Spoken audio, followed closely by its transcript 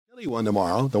One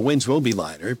tomorrow. The winds will be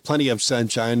lighter. Plenty of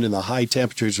sunshine and the high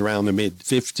temperatures around the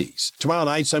mid-50s. Tomorrow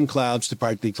night, some clouds to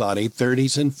partly cloudy,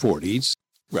 30s and 40s.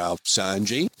 Ralph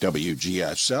Sanji,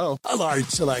 WGSO. A large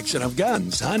selection of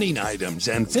guns, hunting items,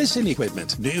 and fishing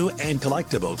equipment, new and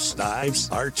collectibles, knives,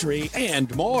 archery,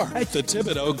 and more at the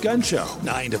Thibodeau Gun Show.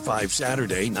 9 to 5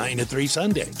 Saturday, 9 to 3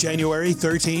 Sunday, January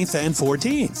 13th and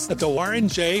 14th at the Warren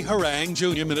J. Harang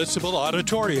Jr. Municipal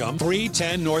Auditorium,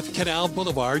 310 North Canal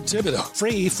Boulevard, Thibodeau.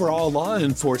 Free for all law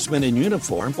enforcement in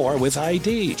uniform or with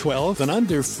ID. 12 and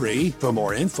under free. For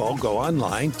more info, go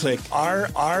online, click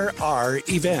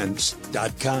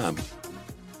rrrevents.com. The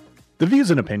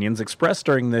views and opinions expressed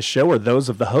during this show are those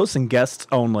of the hosts and guests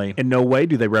only. In no way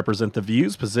do they represent the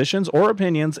views, positions, or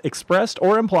opinions expressed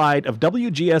or implied of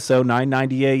WGSO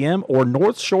 990 AM or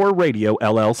North Shore Radio,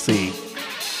 LLC.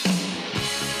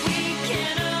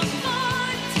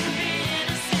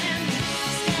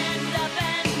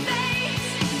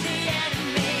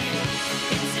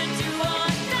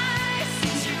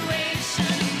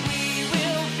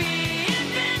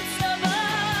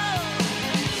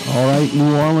 All right,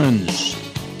 New Orleans,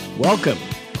 welcome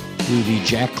to the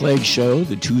Jack Clegg Show,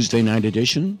 the Tuesday night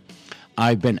edition.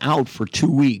 I've been out for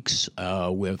 2 weeks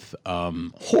with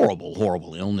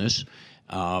horrible illness.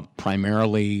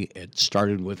 Primarily, it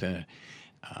started with an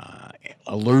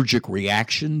allergic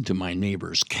reaction to my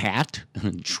neighbor's cat,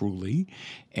 truly.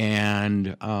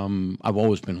 And I've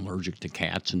always been allergic to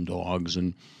cats and dogs,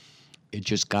 and it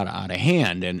just got out of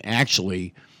hand. And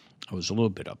actually, I was a little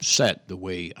bit upset the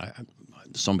way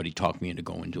somebody talked me into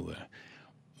going to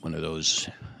one of those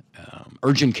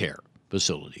urgent care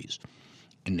facilities,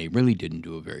 and they really didn't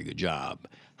do a very good job.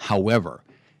 However,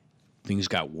 things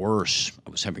got worse.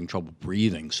 I was having trouble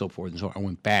breathing, so forth and so on. I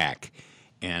went back,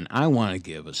 and I want to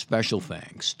give a special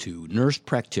thanks to nurse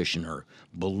practitioner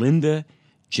Belinda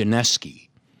Janeski,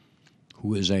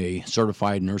 who is a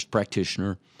certified nurse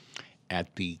practitioner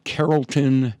at the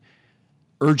Carrollton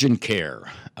Urgent Care.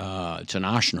 It's an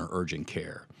Ochsner Urgent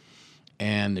Care.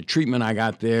 And the treatment I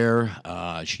got there,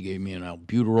 she gave me an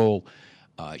albuterol.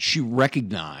 She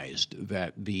recognized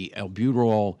that the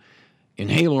albuterol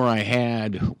inhaler I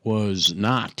had was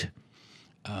not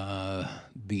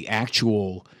the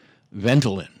actual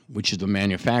Ventolin, which is the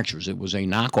manufacturer's. It was a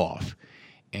knockoff.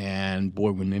 And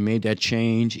boy, when they made that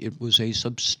change, it was a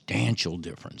substantial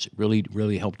difference. It really,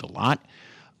 really helped a lot.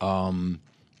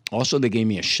 Also, they gave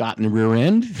me a shot in the rear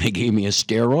end. They gave me a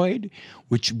steroid,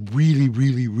 which really,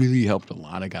 really, really helped a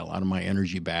lot. I got a lot of my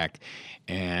energy back,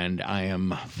 and I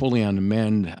am fully on the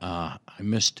mend. I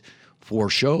missed 4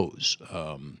 shows,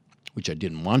 which I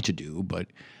didn't want to do, but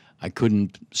I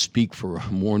couldn't speak for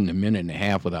more than a minute and a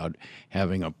half without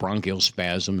having a bronchial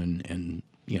spasm and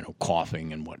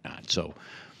coughing and whatnot. So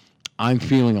I'm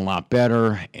feeling a lot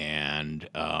better, and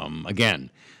again,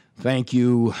 thank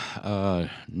you,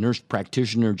 nurse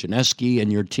practitioner Janeski and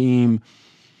your team.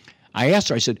 I asked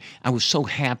her, I said, I was so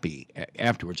happy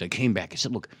afterwards. I came back. I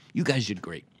said, look, you guys did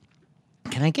great.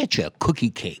 Can I get you a cookie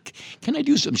cake? Can I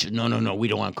do something? She said, no, we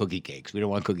don't want cookie cakes. We don't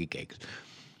want cookie cakes.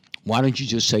 Why don't you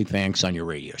just say thanks on your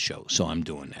radio show? So I'm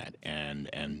doing that.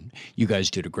 And you guys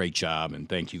did a great job, and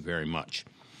thank you very much.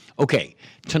 Okay,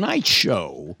 tonight's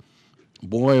show,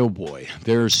 boy, oh boy,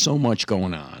 there's so much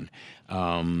going on.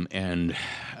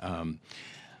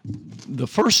 The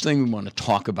first thing we want to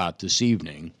talk about this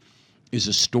evening is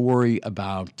a story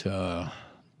about the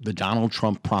Donald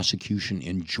Trump prosecution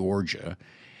in Georgia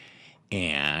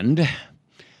and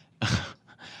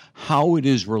how it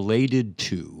is related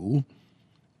to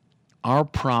our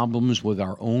problems with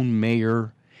our own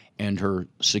mayor and her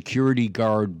security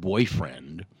guard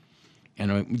boyfriend.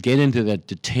 And I'll get into that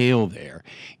detail there.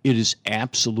 It is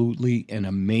absolutely an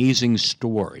amazing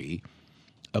story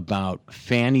about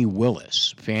Fannie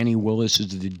Willis. Fannie Willis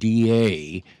is the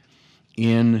DA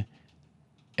in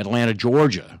Atlanta,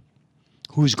 Georgia,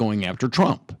 who's going after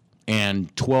Trump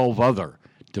and 12 other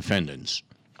defendants.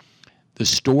 The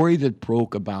story that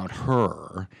broke about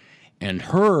her and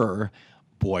her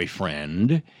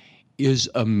boyfriend is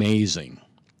amazing,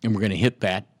 and we're going to hit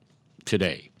that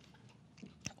today.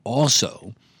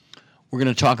 Also, we're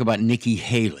going to talk about Nikki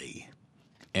Haley,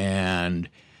 and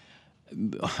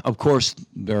of course,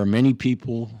 there are many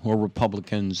people who are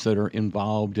Republicans that are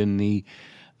involved in the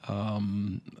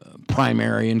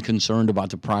primary and concerned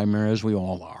about the primary, as we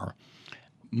all are.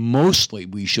 Mostly,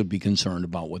 we should be concerned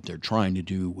about what they're trying to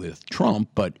do with Trump,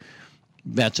 but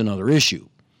that's another issue.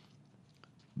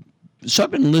 So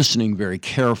I've been listening very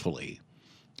carefully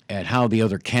at how the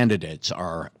other candidates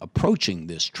are approaching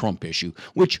this Trump issue,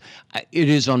 which it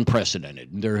is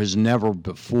unprecedented. There has never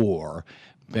before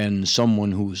been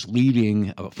someone who was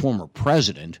leading, a former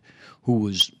president who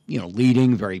was,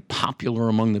 leading, very popular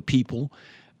among the people,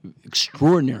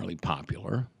 extraordinarily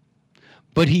popular,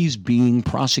 but he's being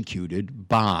prosecuted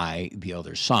by the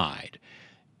other side.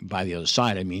 By the other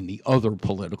side, I mean the other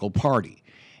political party.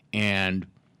 And,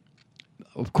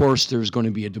 of course, there's going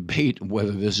to be a debate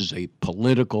whether this is a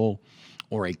political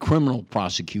or a criminal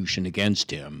prosecution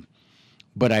against him.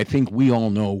 But I think we all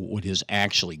know what is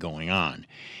actually going on.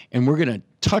 And we're going to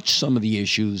touch some of the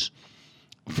issues.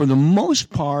 For the most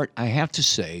part, I have to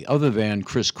say, other than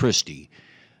Chris Christie,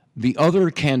 the other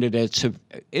candidates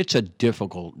it's a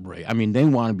difficult race. I mean, they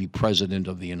want to be president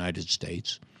of the United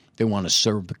States. They want to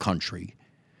serve the country.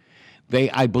 They,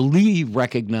 I believe,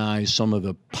 recognize some of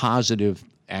the positive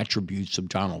attributes of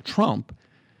Donald Trump,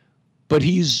 but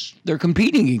they're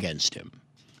competing against him.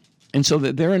 And so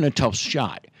they're in a tough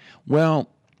shot. Well,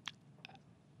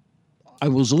 I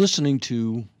was listening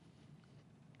to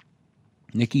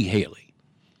Nikki Haley,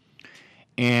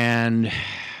 and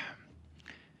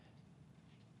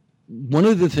one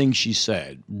of the things she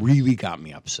said really got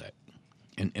me upset,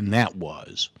 and that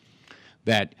was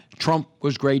that Trump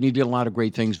was great and he did a lot of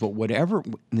great things, but whatever,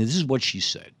 and this is what she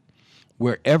said,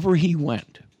 wherever he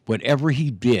went, whatever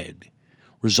he did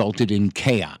resulted in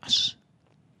chaos.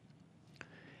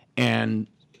 And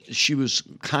she was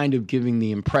kind of giving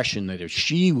the impression that if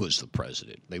she was the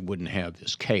president, they wouldn't have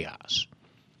this chaos.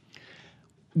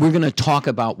 We're going to talk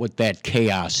about what that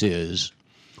chaos is,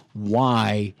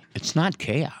 why it's not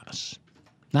chaos,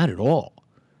 not at all.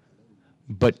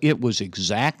 But it was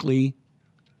exactly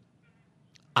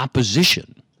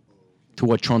opposition to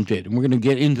what Trump did, and we're going to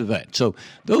get into that. So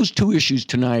those two issues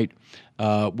tonight,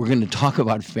 we're going to talk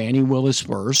about Fani Willis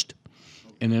first,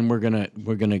 and then we're going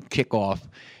to kick off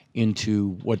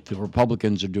into what the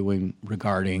Republicans are doing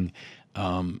regarding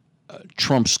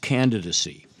Trump's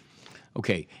candidacy.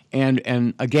 Okay,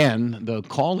 and again, the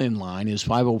call-in line is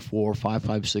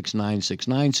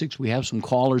 504-556-9696. We have some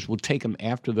callers. We'll take them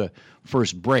after the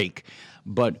first break.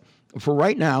 But for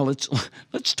right now,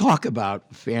 let's talk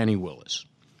about Fani Willis.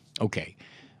 Okay,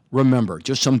 remember,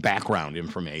 just some background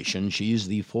information. She's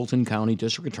the Fulton County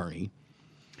District Attorney,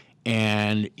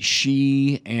 and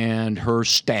she and her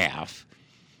staff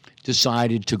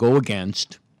decided to go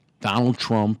against Donald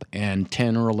Trump and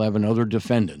 10 or 11 other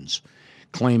defendants,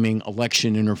 claiming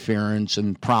election interference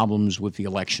and problems with the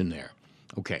election there.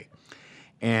 Okay.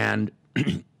 And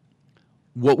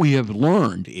what we have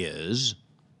learned is,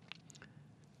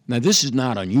 now this is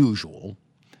not unusual,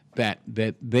 that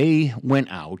they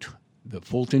went out, the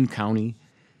Fulton County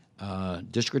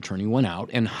District Attorney went out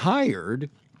and hired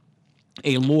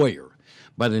a lawyer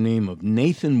by the name of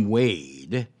Nathan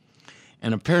Wade,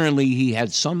 and apparently he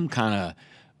had some kind of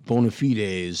bona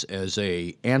fides as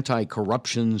a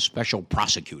anti-corruption special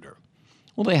prosecutor.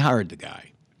 Well, they hired the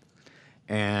guy,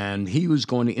 and he was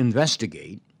going to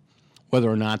investigate whether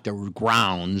or not there were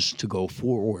grounds to go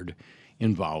forward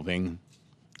involving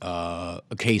a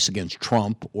case against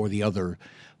Trump or the other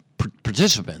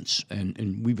participants,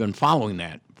 and we've been following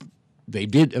that. They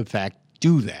did, in fact,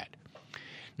 do that.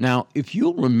 Now, if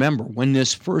you'll remember, when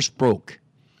this first broke,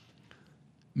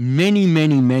 many,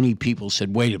 many, many people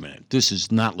said, wait a minute, this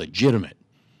is not legitimate.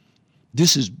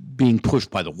 This is being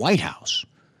pushed by the White House.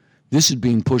 This is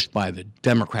being pushed by the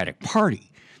Democratic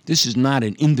Party. This is not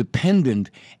an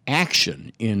independent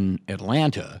action in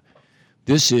Atlanta.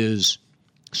 This is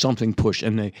something pushed.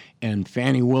 And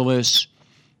Fani Willis,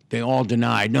 they all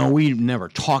denied, no, we never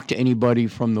talked to anybody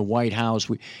from the White House.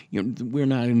 We're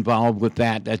not involved with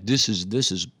that. This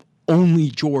is only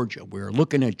Georgia. We're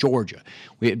looking at Georgia.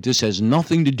 This has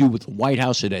nothing to do with the White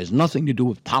House. It has nothing to do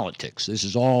with politics. This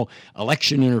is all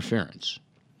election interference.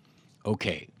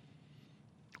 Okay.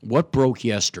 What broke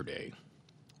yesterday?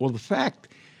 Well, the fact,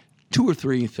 2 or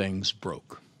 3 things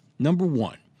broke. Number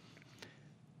one,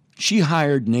 she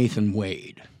hired Nathan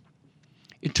Wade.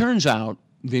 It turns out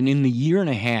that in the year and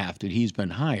a half that he's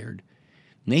been hired,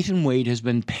 Nathan Wade has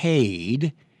been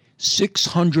paid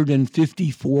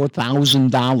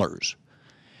 $654,000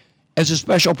 as a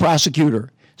special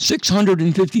prosecutor.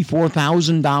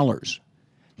 $654,000.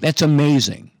 That's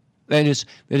amazing. That is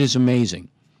amazing.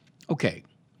 Okay.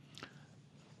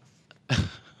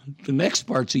 The next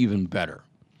part's even better.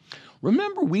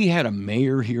 Remember, we had a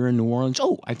mayor here in New Orleans.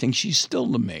 Oh, I think she's still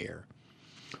the mayor,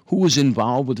 who was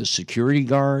involved with a security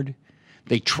guard.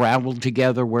 They traveled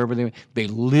together wherever they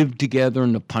lived together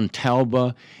in the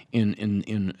Pontalba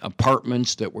in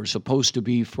apartments that were supposed to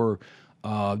be for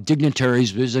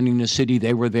dignitaries visiting the city.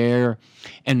 They were there,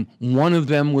 and one of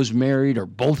them was married, or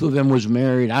both of them was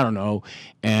married, I don't know,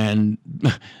 and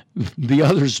the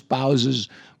other spouses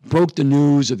broke the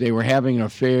news that they were having an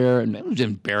affair, and it was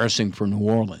embarrassing for New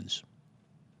Orleans.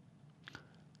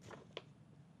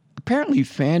 Apparently,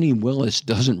 Fannie Willis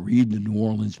doesn't read the New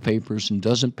Orleans papers and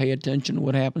doesn't pay attention to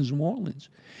what happens in New Orleans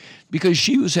because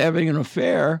she was having an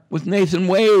affair with Nathan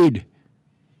Wade.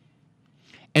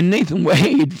 And Nathan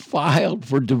Wade filed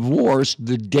for divorce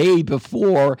the day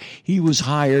before he was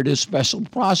hired as special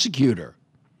prosecutor.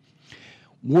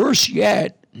 Worse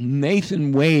yet,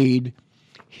 Nathan Wade,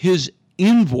 his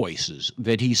invoices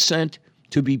that he sent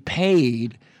to be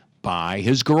paid by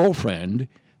his girlfriend,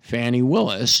 Fannie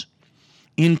Willis,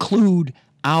 include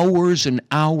hours and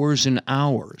hours and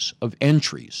hours of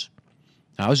entries.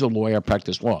 Now, as a lawyer, I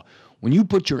practice law. When you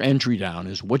put your entry down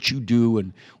as what you do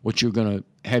and what you're going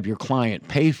to have your client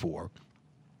pay for,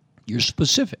 you're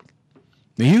specific.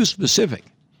 Now, he was specific.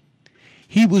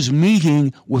 He was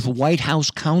meeting with White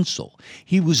House counsel.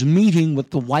 He was meeting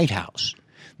with the White House.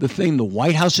 The thing the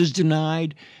White House has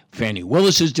denied, Fannie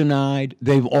Willis has denied,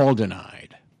 they've all denied.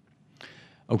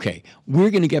 Okay, we're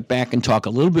going to get back and talk a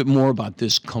little bit more about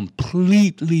this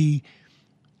completely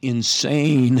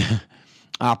insane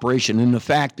operation and the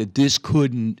fact that this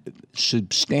could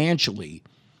substantially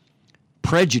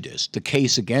prejudice the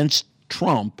case against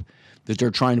Trump that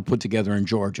they're trying to put together in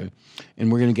Georgia.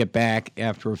 And we're going to get back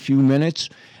after a few minutes.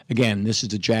 Again, this is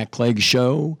the Jack Clegg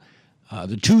Show,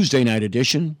 the Tuesday night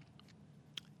edition,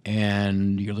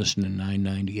 and you're listening to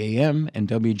 990 AM and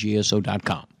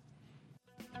WGSO.com.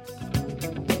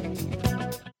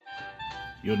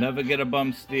 You'll never get a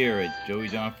bum steer at Joey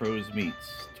John Fro's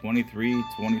Meats,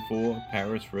 2324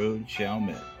 Paris Road,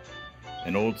 Chalmette.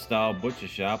 An old-style butcher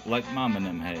shop like Mom and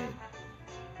them had.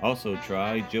 Also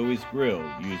try Joey's Grill,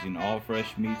 using all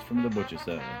fresh meats from the butcher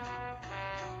side.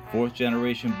 4th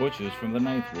generation butchers from the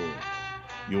 9th Ward.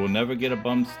 You will never get a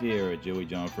bum steer at Joey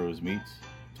John Fro's Meats,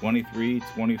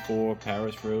 2324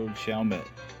 Paris Road, Chalmette,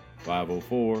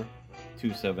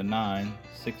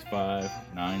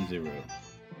 504-279-6590.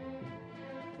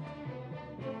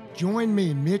 Join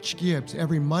me, Mitch Gibbs,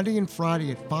 every Monday and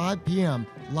Friday at 5 p.m.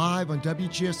 live on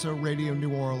WGSO Radio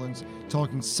New Orleans,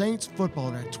 talking Saints football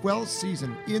in our 12th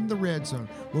season in the Red Zone.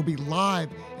 We'll be live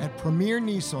at Premier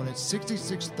Nissan at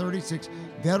 6636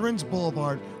 Veterans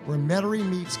Boulevard, where Metairie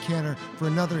meets Kenner, for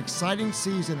another exciting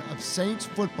season of Saints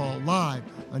football live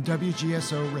on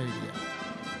WGSO Radio.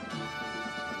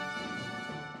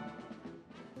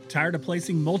 Tired of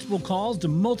placing multiple calls to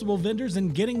multiple vendors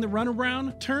and getting the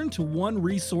runaround? Turn to one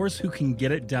resource who can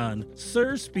get it done.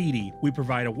 Sir Speedy. We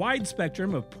provide a wide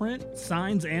spectrum of print,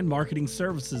 signs, and marketing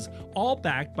services, all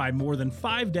backed by more than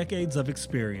 5 decades of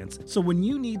experience. So when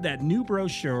you need that new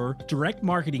brochure, direct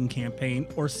marketing campaign,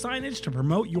 or signage to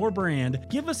promote your brand,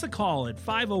 give us a call at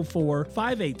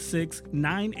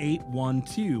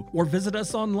 504-586-9812 or visit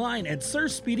us online at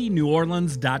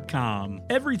sirspeedyneworleans.com.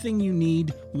 Everything you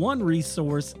need, one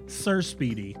resource, Sir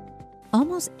Speedy.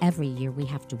 Almost every year we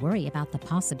have to worry about the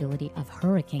possibility of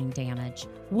hurricane damage.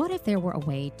 What if there were a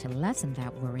way to lessen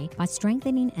that worry by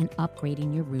strengthening and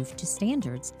upgrading your roof to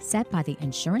standards set by the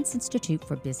Insurance Institute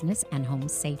for Business and Home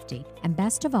Safety? And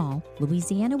best of all,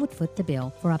 Louisiana would foot the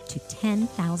bill for up to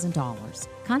 $10,000.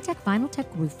 Contact Vinyltech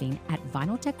Roofing at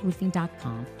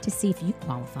vinyltechroofing.com to see if you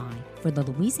qualify for the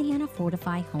Louisiana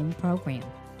Fortify Home Program.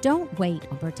 Don't wait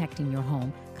on protecting your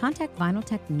home. Contact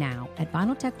Vinyltech now at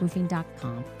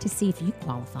vinyltechroofing.com to see if you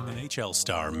qualify. NHL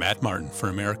star Matt Martin for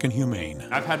American Humane.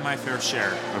 I've had my fair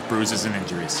share of bruises and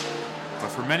injuries. But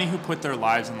for many who put their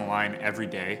lives on the line every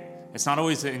day, it's not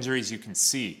always the injuries you can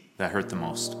see that hurt the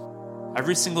most.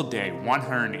 Every single day,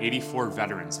 184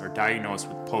 veterans are diagnosed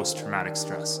with post-traumatic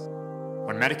stress.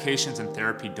 When medications and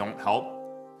therapy don't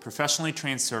help, professionally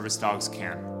trained service dogs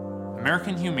can.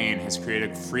 American Humane has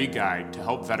created a free guide to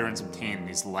help veterans obtain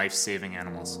these life-saving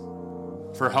animals.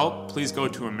 For help, please go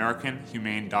to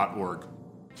AmericanHumane.org.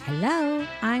 Hello,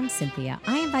 I'm Cynthia.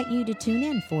 I invite you to tune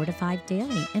in 4 to 5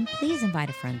 daily, and please invite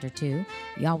a friend or two.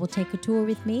 Y'all will take a tour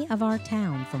with me of our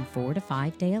town from 4 to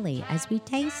 5 daily as we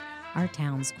taste our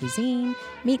town's cuisine,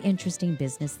 meet interesting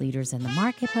business leaders in the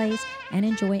marketplace, and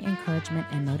enjoy encouragement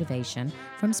and motivation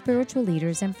from spiritual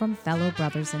leaders and from fellow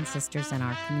brothers and sisters in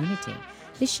our community.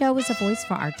 This show is a voice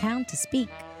for our town to speak.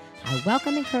 I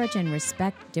welcome, encourage, and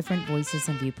respect different voices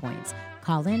and viewpoints.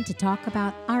 Call in to talk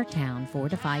about our town 4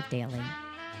 to 5 daily.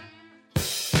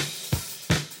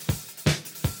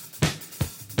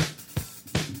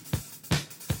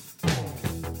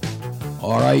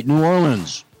 All right, New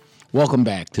Orleans. Welcome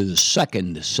back to the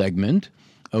second segment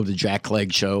of the Jack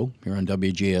Clegg Show here on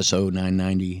WGSO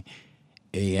 990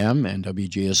 AM and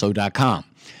WGSO.com.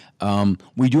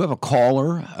 We do have a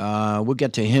caller. We'll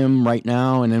get to him right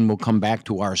now, and then we'll come back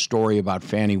to our story about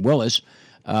Fannie Willis.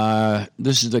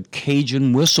 This is the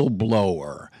Cajun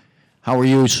whistleblower. How are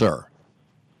you, sir?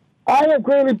 I am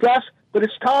greatly blessed, but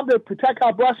it's time to protect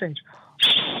our blessings.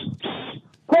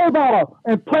 Play ball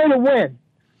and play to win.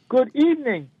 Good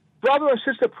evening, brother and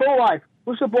sister pro-life,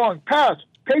 whistleblowing, parents,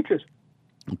 patriots,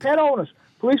 pet owners,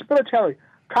 police, military,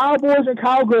 cowboys and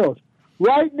cowgirls.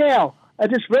 Right now,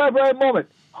 at this very, very moment,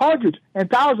 hundreds and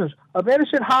thousands of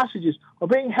innocent hostages are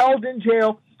being held in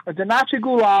jail at the Nazi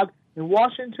gulag in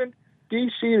Washington,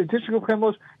 D.C., the District of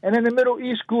Criminals, and in the Middle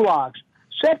East gulags.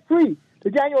 Set free the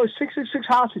January 666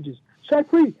 hostages. Set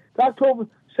free the October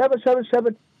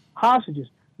 777 hostages.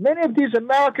 Many of these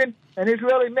American and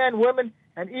Israeli men, women,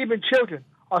 and even children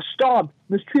are starved,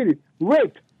 mistreated,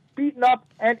 raped, beaten up,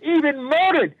 and even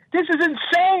murdered. This is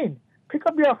insane. Pick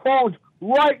up your phones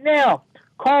right now.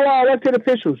 Call our elected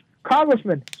officials,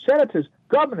 congressmen, senators,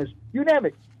 governors, you name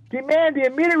it. Demand the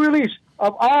immediate release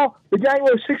of all the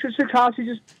January 666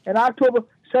 hostages and October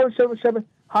 777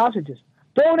 hostages.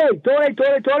 Donate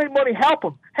money. Help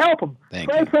them.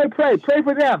 Pray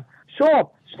for them. Show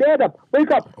up, stand up,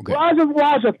 wake up. Okay.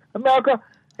 Rise up, America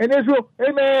and Israel.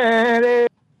 Amen.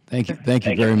 Thank you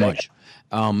very much.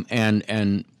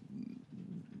 And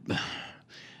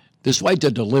despite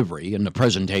the delivery and the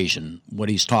presentation, what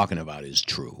he's talking about is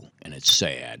true, and it's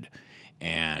sad.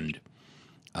 And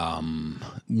one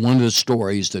of the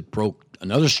stories that broke,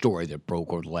 another story that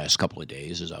broke over the last couple of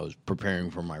days as I was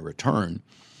preparing for my return,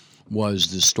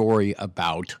 was the story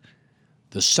about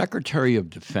the Secretary of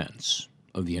Defense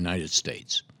of the United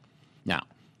States. Now,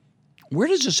 where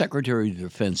does the Secretary of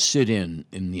Defense sit in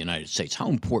the United States? How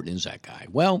important is that guy?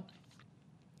 Well,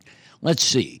 let's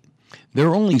see. There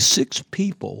are only 6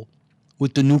 people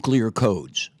with the nuclear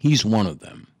codes. He's one of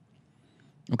them.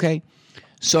 Okay?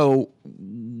 So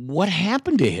what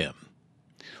happened to him?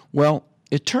 Well,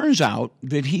 it turns out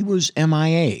that he was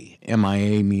MIA.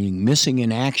 MIA meaning missing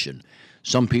in action.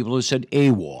 Some people have said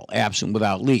AWOL, absent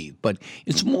without leave, but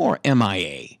it's more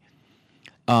MIA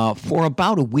for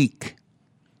about a week,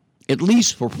 at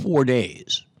least for 4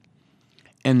 days.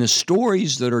 And the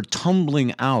stories that are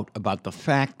tumbling out about the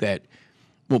fact that,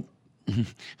 well,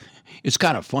 it's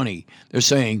kind of funny. They're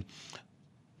saying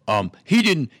he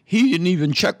didn't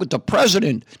even check with the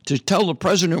president to tell the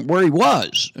president where he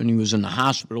was, and he was in the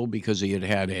hospital because he had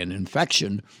had an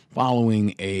infection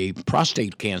following a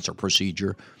prostate cancer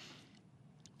procedure.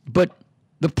 But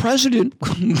the president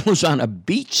was on a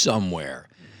beach somewhere.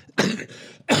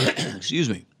 Excuse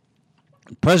me.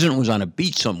 The president was on a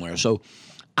beach somewhere, so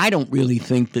I don't really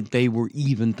think that they were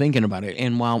even thinking about it.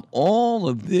 And while all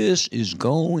of this is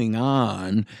going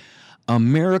on,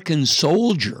 American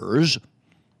soldiers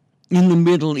in the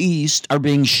Middle East are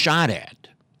being shot at.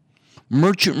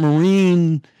 Merchant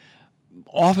Marine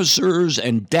officers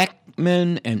and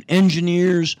deckmen and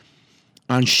engineers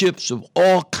on ships of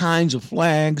all kinds of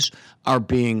flags are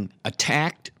being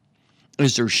attacked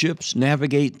as their ships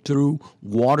navigate through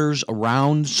waters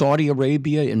around Saudi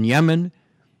Arabia and Yemen.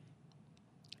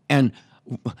 And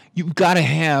you've got to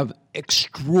have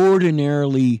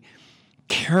extraordinarily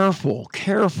careful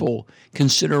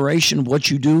consideration of what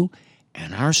you do.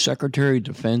 And our Secretary of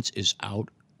Defense is out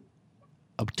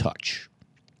of touch.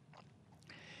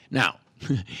 Now,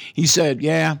 he said,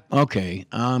 yeah, okay,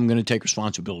 I'm going to take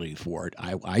responsibility for it.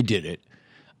 I did it.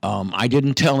 I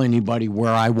didn't tell anybody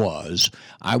where I was.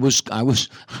 I was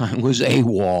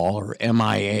AWOL or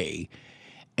MIA.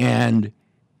 And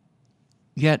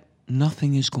yet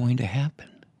nothing is going to happen.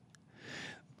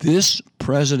 This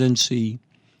presidency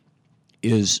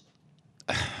is,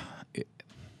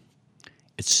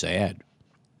 it's sad.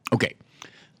 Okay,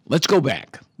 let's go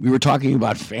back. We were talking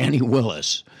about Fani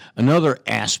Willis, another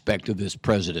aspect of this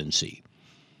presidency.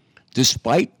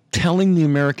 Despite telling the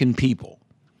American people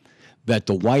that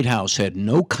the White House had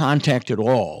no contact at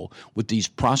all with these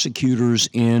prosecutors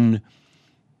in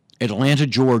Atlanta,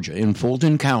 Georgia, in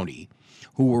Fulton County,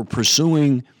 who were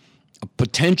pursuing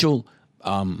potential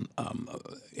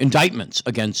indictments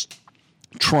against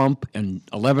Trump and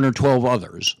 11 or 12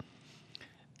 others,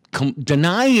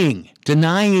 denying to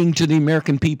the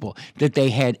American people that they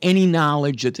had any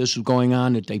knowledge that this was going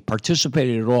on, that they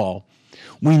participated at all.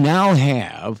 We now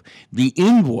have the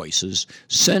invoices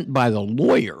sent by the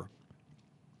lawyer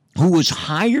who was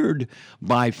hired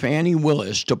by Fani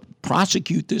Willis to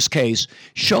prosecute this case,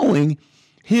 showing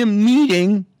him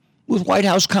meeting with White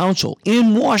House counsel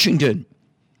in Washington.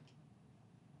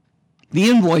 The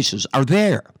invoices are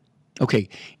there. Okay,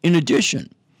 in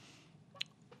addition,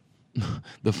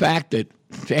 the fact that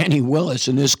Fani Willis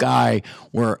and this guy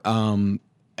were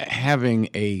having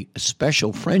a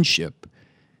special friendship.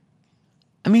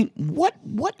 I mean, what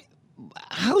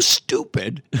how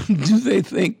stupid do they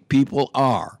think people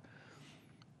are?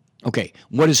 Okay,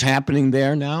 what is happening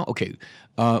there now? Okay,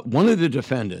 one of the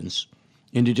defendants,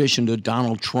 in addition to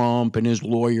Donald Trump and his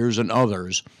lawyers and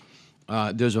others,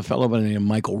 there's a fellow by the name of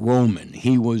Michael Roman.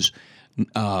 He was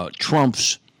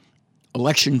Trump's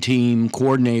election team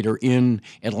coordinator in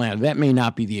Atlanta. That may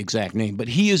not be the exact name, but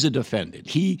he is a defendant.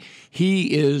 He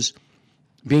is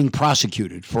being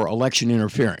prosecuted for election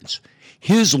interference.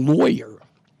 His lawyer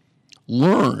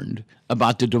learned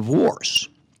about the divorce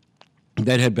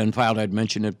that had been filed. I'd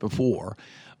mentioned it before.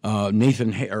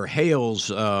 Nathan Hale's,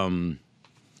 is that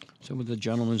what the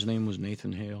gentleman's name was?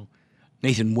 Nathan Hale?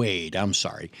 Nathan Wade, I'm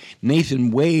sorry.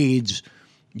 Nathan Wade's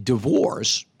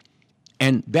divorce.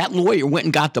 And that lawyer went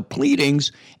and got the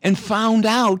pleadings and found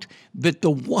out that the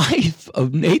wife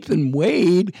of Nathan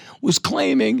Wade was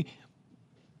claiming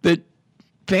that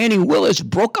Fannie Willis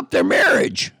broke up their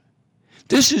marriage.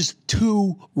 This is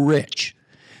too rich.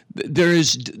 There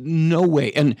is no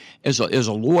way. And as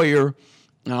a lawyer,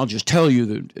 I'll just tell you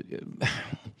that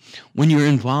when you're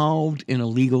involved in a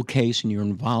legal case and you're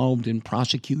involved in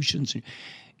prosecutions,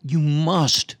 you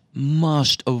must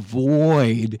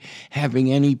avoid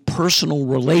having any personal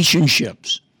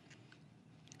relationships.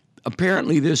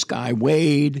 Apparently, this guy,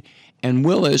 Wade and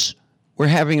Willis, were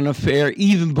having an affair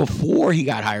even before he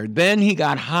got hired. Then he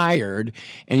got hired,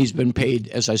 and he's been paid,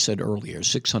 as I said earlier,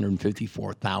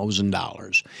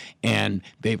 $654,000. And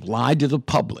they've lied to the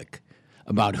public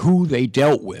about who they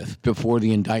dealt with before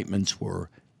the indictments were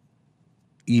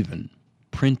even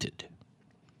printed.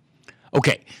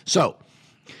 Okay, so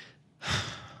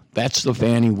that's the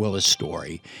Fannie Willis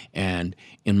story. And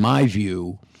in my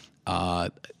view,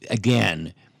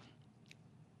 again,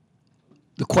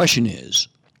 the question is,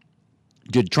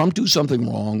 did Trump do something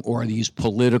wrong, or are these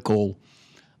political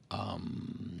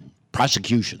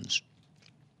prosecutions?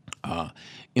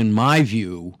 In my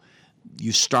view,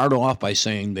 you start off by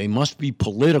saying they must be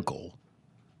political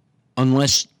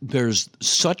unless there's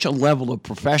such a level of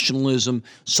professionalism,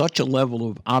 such a level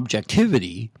of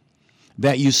objectivity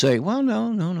that you say, well,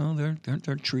 no, they're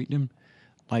treating him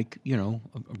like, a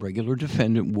regular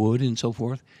defendant would and so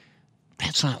forth.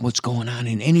 That's not what's going on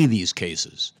in any of these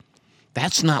cases.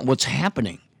 That's not what's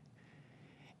happening.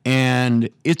 And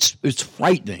it's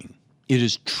frightening. It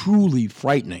is truly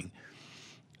frightening.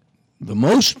 The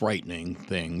most frightening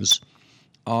things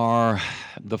are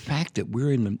the fact that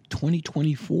we're in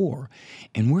 2024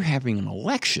 and we're having an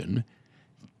election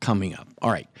coming up.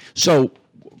 All right. So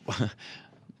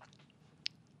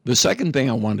the second thing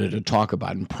I wanted to talk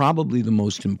about, and probably the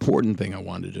most important thing I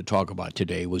wanted to talk about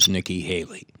today, was Nikki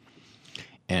Haley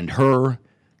and her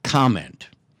comment,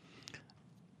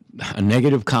 a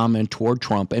negative comment toward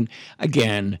Trump. And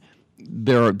again,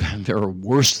 there are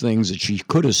worse things that she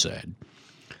could have said.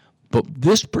 But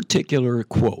this particular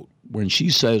quote, when she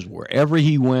says wherever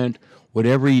he went,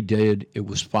 whatever he did, it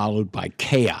was followed by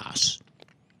chaos.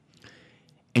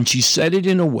 And she said it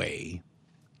in a way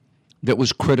that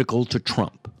was critical to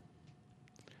Trump.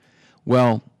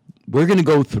 Well, we're going to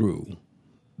go through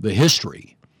the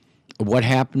history of what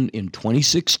happened in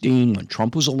 2016 when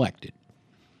Trump was elected,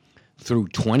 through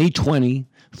 2020,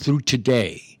 through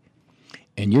today.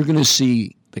 And you're going to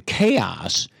see the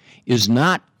chaos is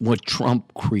not what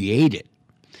Trump created.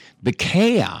 The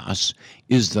chaos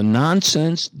is the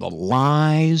nonsense, the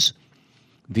lies,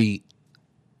 the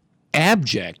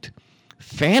abject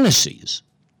fantasies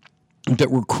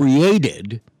that were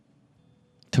created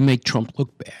to make Trump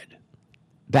look bad.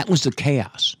 That was the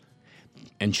chaos.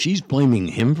 And she's blaming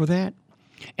him for that?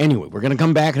 Anyway, we're going to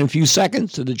come back in a few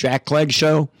seconds to the Jack Clegg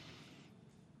Show.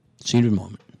 See you in a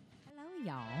moment. Hello,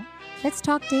 y'all. Let's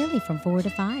talk daily from 4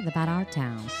 to 5 about our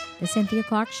town. The Cynthia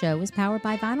Clark Show is powered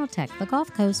by Vinyltech, the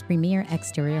Gulf Coast premier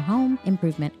exterior home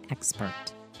improvement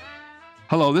expert.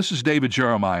 Hello, this is David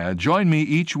Jeremiah. Join me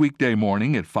each weekday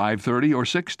morning at 5:30 or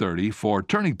 6:30 for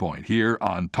Turning Point here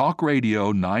on Talk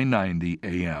Radio 990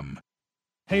 AM.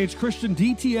 Hey, it's Christian.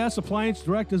 DTS Appliance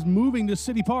Direct is moving to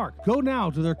City Park. Go now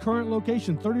to their current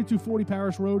location, 3240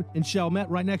 Parish Road in Chalmette,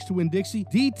 right next to Winn-Dixie.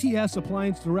 DTS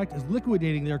Appliance Direct is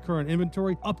liquidating their current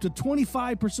inventory up to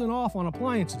 25% off on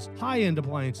appliances, high-end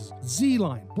appliances,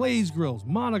 Z-Line, Blaze Grills,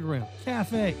 Monogram,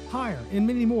 Cafe, Hire, and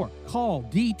many more. Call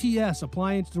DTS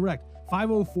Appliance Direct,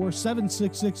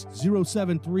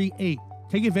 504-766-0738.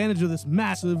 Take advantage of this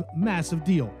massive, massive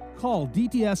deal. Call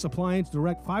DTS Appliance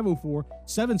Direct,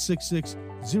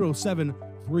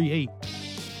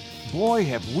 504-766-0738. Boy,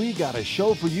 have we got a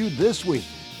show for you this week.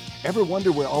 Ever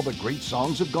wonder where all the great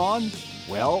songs have gone?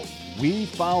 Well, we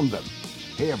found them.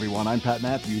 Hey everyone, I'm Pat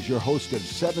Matthews, your host of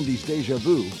 70s Deja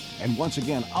Vu, and once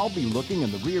again, I'll be looking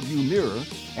in the rearview mirror,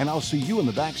 and I'll see you in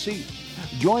the back seat.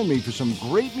 Join me for some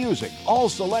great music, all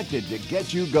selected to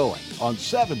get you going on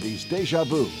 70s Deja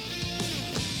Vu.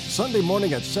 Sunday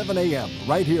morning at 7 a.m.,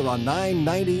 right here on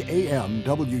 990 AM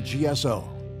WGSO.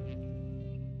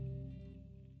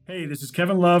 Hey, this is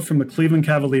Kevin Love from the Cleveland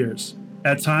Cavaliers.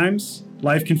 At times,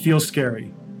 life can feel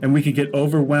scary, and we can get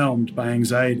overwhelmed by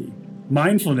anxiety.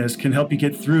 Mindfulness can help you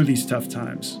get through these tough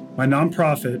times. My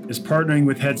nonprofit is partnering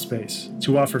with Headspace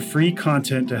to offer free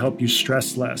content to help you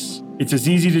stress less. It's as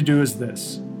easy to do as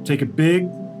this. Take a big,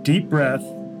 deep breath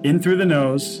in through the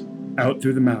nose, out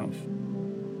through the mouth.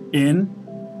 In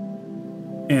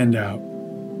and out.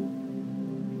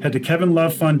 Head to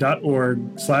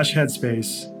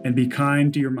kevinlovefund.org/headspace and be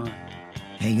kind to your mind.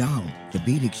 Hey y'all, the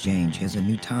Beat Exchange has a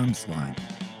new time slot.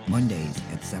 Mondays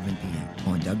at 7 p.m.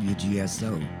 on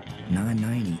WGSO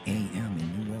 990 AM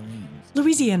in New Orleans.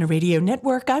 Louisiana Radio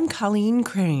Network, I'm Colleen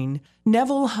Crane.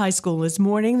 Neville High School is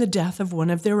mourning the death of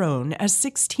one of their own as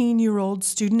 16-year-old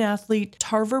student-athlete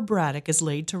Tarver Braddock is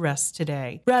laid to rest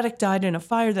today. Braddock died in a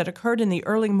fire that occurred in the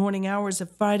early morning hours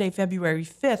of Friday, February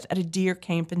 5th at a deer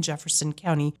camp in Jefferson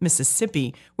County,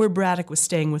 Mississippi, where Braddock was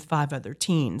staying with 5 other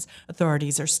teens.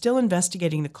 Authorities are still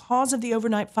investigating the cause of the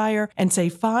overnight fire and say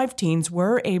 5 teens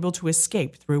were able to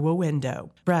escape through a window.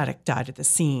 Braddock died at the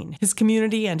scene. His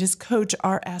community and his coach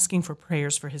are asking for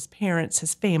prayers for his parents,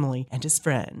 his family, and his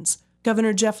friends.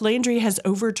 Governor Jeff Landry has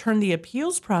overturned the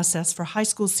appeals process for high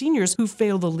school seniors who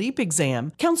fail the LEAP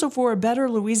exam. Council for a Better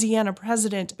Louisiana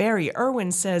President Barry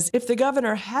Irwin says if the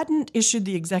governor hadn't issued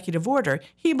the executive order,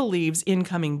 he believes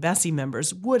incoming Bessie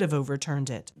members would have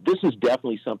overturned it. This is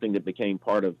definitely something that became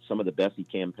part of some of the Bessie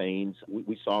campaigns.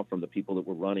 We saw from the people that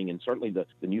were running, and certainly the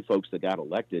new folks that got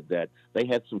elected, that they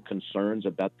had some concerns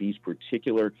about these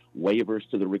particular waivers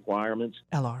to the requirements.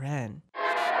 LRN.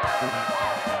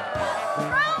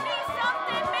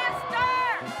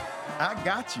 I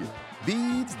got you.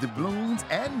 Beads, doubloons,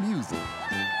 and music.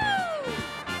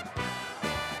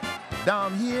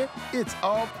 Down here, it's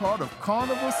all part of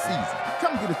Carnival season.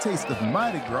 Come get a taste of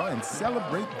Mardi Gras and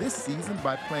celebrate this season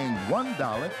by playing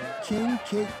 $1 King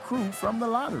Cake Crew from the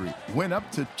lottery. Win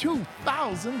up to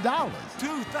 $2,000.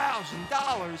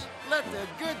 $2,000? Let the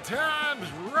good times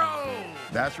roll.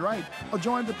 That's right. Or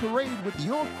join the parade with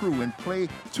your crew and play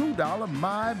 $2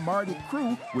 My Mardi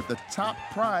Crew with the top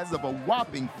prize of a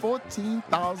whopping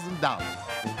 $14,000.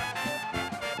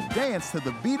 Dance to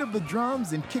the beat of the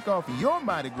drums and kick off your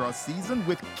Mardi Gras season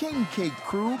with King Cake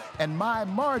Crew and My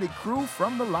Mardi Crew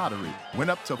from the lottery. Win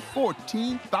up to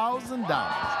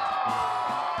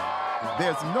 $14,000.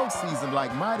 There's no season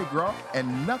like Mardi Gras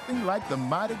and nothing like the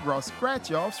Mardi Gras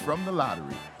scratch-offs from the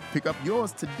lottery. Pick up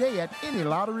yours today at any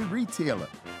lottery retailer.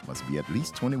 Must be at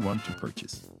least 21 to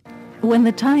purchase. When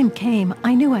the time came,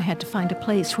 I knew I had to find a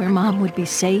place where Mom would be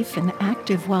safe and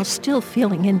active while still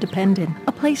feeling independent.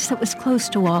 A place that was close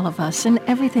to all of us and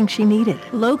everything she needed.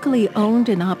 Locally owned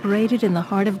and operated in the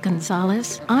heart of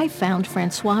Gonzales, I found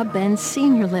Francois Ben's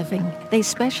Senior Living. They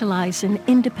specialize in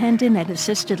independent and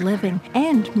assisted living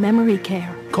and memory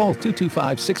care. Call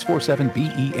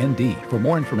 225-647-BEND for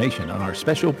more information on our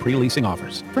special pre-leasing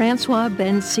offers. Francois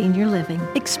Ben's Senior Living.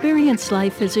 Experience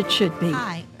life as it should be.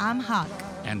 Hi, I'm Huck.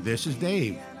 And this is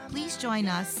Dave. Please join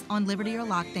us on Liberty or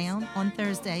Lockdown on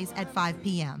Thursdays at 5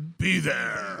 p.m. Be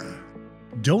there.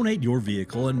 Donate your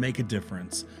vehicle and make a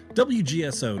difference.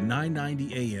 WGSO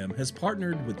 990 AM has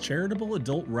partnered with Charitable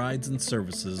Adult Rides and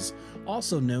Services,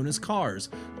 also known as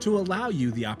CARS, to allow you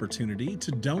the opportunity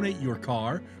to donate your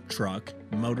car, truck,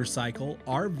 motorcycle,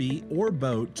 RV, or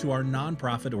boat to our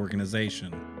nonprofit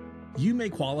organization. You may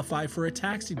qualify for a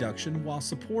tax deduction while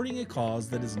supporting a cause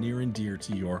that is near and dear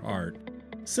to your heart.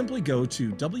 Simply go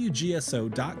to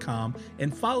WGSO.com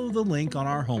and follow the link on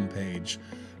our homepage.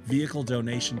 Vehicle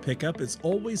donation pickup is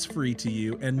always free to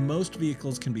you, and most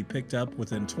vehicles can be picked up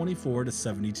within 24 to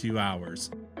 72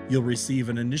 hours. You'll receive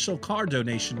an initial car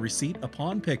donation receipt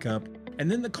upon pickup,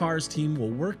 and then the CARS team will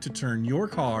work to turn your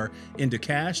car into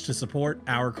cash to support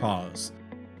our cause.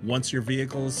 Once your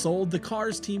vehicle is sold, the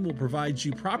CARS team will provide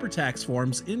you proper tax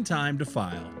forms in time to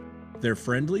file. Their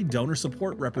friendly donor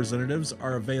support representatives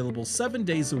are available 7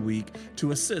 days a week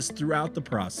to assist throughout the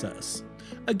process.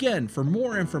 Again, for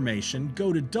more information,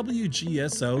 go to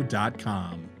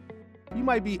WGSO.com. You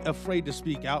might be afraid to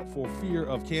speak out for fear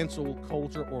of cancel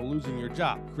culture or losing your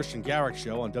job. Christian Garrick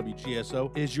Show on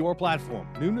WGSO is your platform.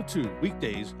 Noon to 2,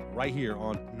 weekdays, right here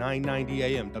on 990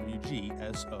 AM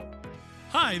WGSO.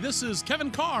 Hi, this is Kevin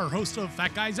Carr, host of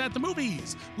Fat Guys at the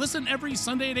Movies. Listen every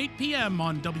Sunday at 8 p.m.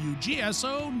 on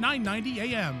WGSO 990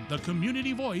 AM, the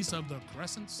community voice of the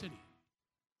Crescent City.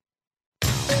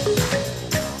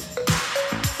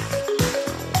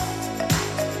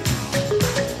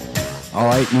 All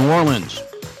right, New Orleans.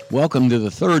 Welcome to the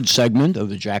third segment of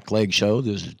the Jack Clegg Show.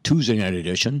 This is a Tuesday night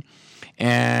edition.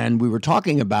 And we were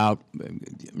talking about, we're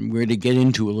going to get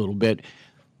into a little bit,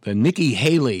 the Nikki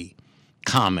Haley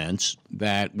comments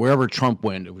that wherever Trump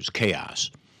went, it was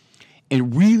chaos.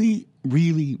 And really,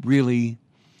 really, really,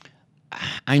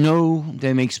 I know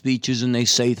they make speeches and they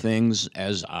say things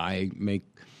as I make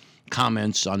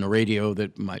comments on the radio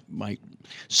that might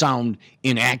sound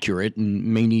inaccurate and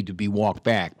may need to be walked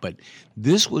back. But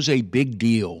this was a big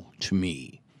deal to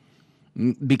me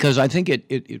because I think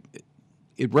it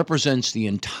represents the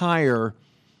entire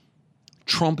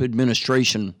Trump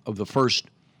administration of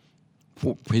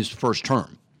his first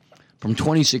term from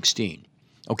 2016.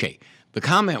 Okay, the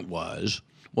comment was,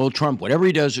 well, Trump, whatever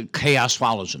he does, chaos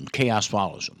follows him. Chaos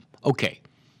follows him. Okay,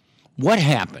 what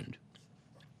happened?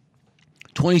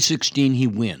 2016, he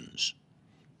wins.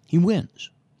 He wins.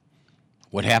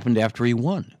 What happened after he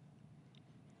won?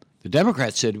 The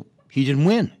Democrats said he didn't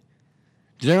win.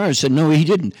 The Democrats said, no, he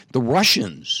didn't. The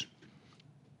Russians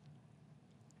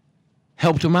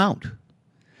helped him out.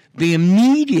 They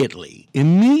immediately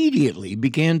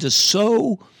began to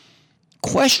sow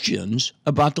questions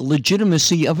about the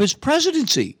legitimacy of his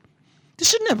presidency.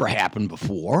 This had never happened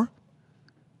before.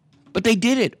 But they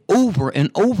did it over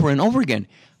and over and over again.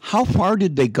 How far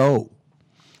did they go?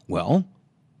 Well,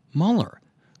 Mueller.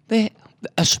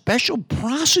 A special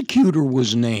prosecutor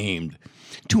was named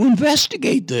to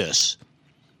investigate this.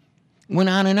 Went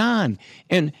on and on.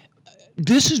 And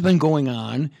this has been going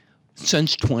on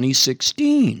since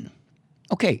 2016.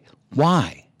 Okay,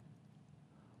 why?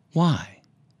 Why?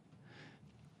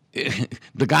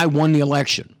 The guy won the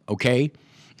election, okay?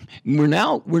 We're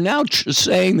now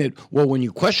saying that, well, when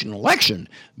you question an election,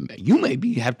 you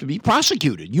have to be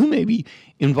prosecuted. You may be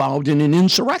involved in an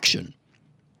insurrection.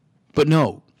 But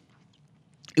no,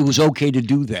 it was okay to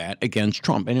do that against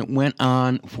Trump, and it went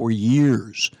on for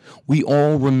years. We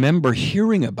all remember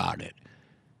hearing about it.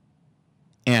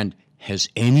 And has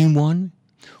anyone?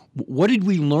 What did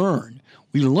we learn?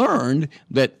 We learned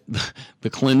that the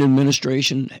Clinton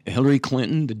administration, Hillary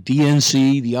Clinton, the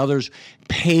DNC, the others,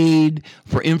 paid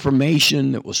for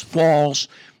information that was false.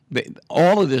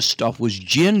 All of this stuff was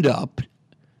ginned up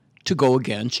to go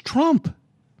against Trump.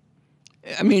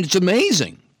 I mean, it's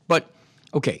amazing. But,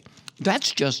 okay,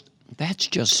 that's just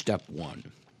step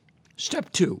one. Step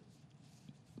two,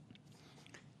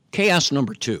 chaos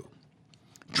number two.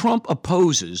 Trump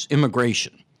opposes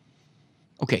immigration.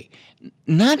 Okay,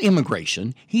 not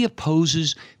immigration. He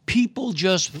opposes people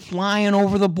just flying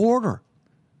over the border.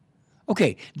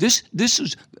 Okay, this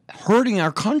is hurting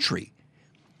our country,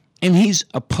 and he's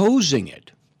opposing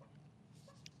it.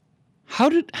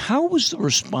 How was the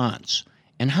response,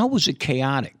 and how was it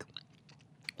chaotic?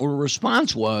 Well, the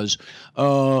response was,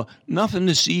 nothing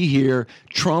to see here.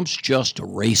 Trump's just a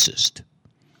racist.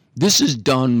 This is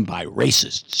done by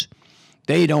racists.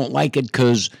 They don't like it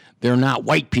because they're not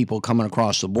white people coming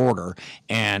across the border.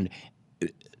 And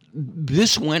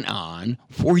this went on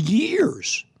for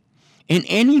years. And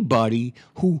anybody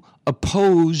who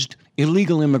opposed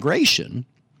illegal immigration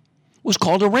was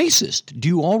called a racist. Do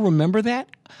you all remember that?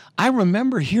 I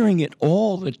remember hearing it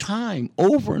all the time,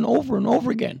 over and over and over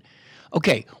again.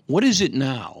 Okay, what is it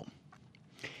now?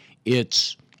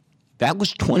 That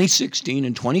was 2016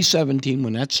 and 2017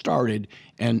 when that started,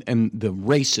 and the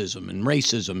racism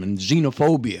and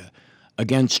xenophobia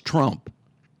against Trump.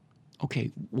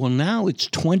 Okay, well, now it's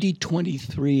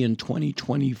 2023 and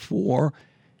 2024,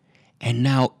 and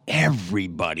now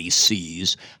everybody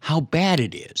sees how bad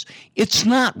it is. It's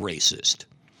not racist.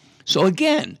 So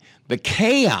again, the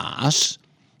chaos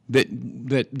that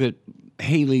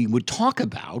Haley would talk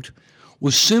about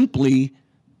was simply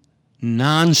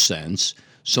nonsense,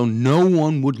 so no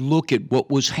one would look at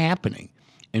what was happening.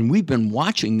 And we've been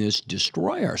watching this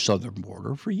destroy our southern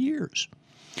border for years.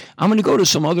 I'm going to go to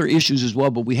some other issues as well,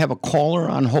 but we have a caller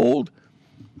on hold.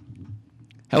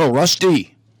 Hello,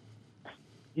 Rusty.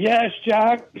 Yes,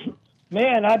 Jack.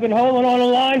 Man, I've been holding on the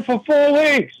line for 4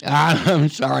 weeks. I'm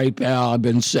sorry, pal. I've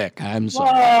been sick. I'm sorry.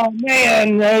 Oh,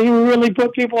 man. You really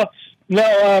put people...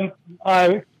 No,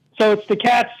 so it's the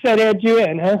cats that had you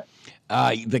in, huh?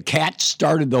 The cats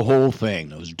started the whole thing,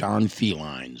 those darn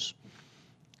felines.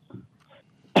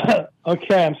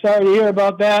 Okay, I'm sorry to hear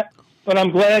about that, but I'm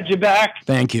glad you're back.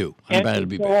 Thank you. I'm glad to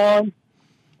be back.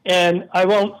 And I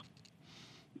won't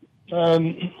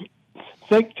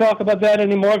talk about that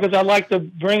anymore because I'd like to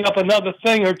bring up another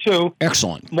thing or two.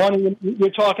 Excellent. One you're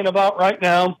talking about right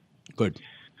now. Good.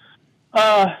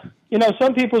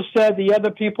 Some people said the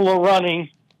other people are running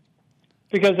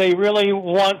because they really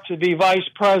want to be vice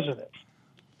president.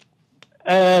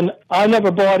 And I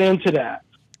never bought into that.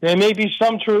 There may be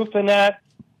some truth in that,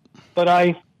 but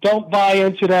I don't buy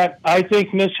into that. I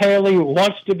think Miss Haley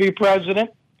wants to be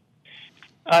president.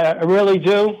 I really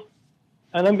do.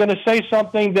 And I'm going to say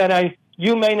something that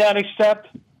you may not accept,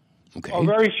 or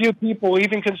very few people,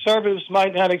 even conservatives,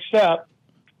 might not accept.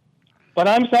 But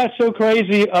I'm not so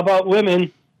crazy about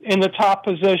women in the top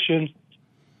position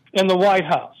in the White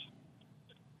House.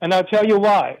 And I'll tell you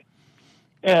why.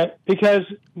 Because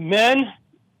men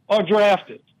are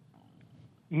drafted.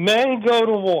 Men go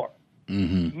to war.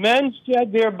 Mm-hmm. Men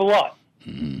shed their blood.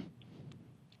 Mm-hmm.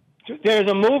 There's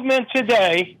a movement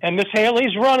today, and Miss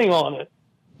Haley's running on it,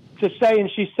 to say, and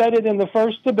she said it in the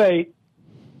first debate,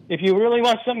 if you really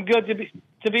want something good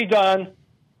to be done,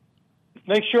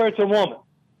 make sure it's a woman.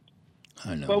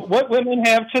 I know. But what women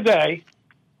have today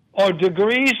are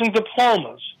degrees and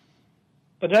diplomas.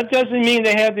 But that doesn't mean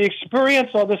they have the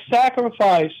experience or the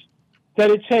sacrifice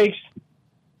that it takes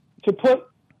to put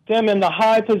them in the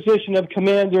high position of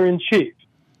commander-in-chief.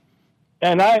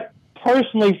 And I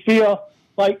personally feel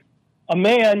like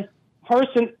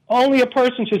only a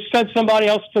person should send somebody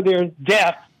else to their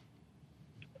death,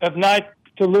 if not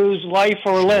to lose life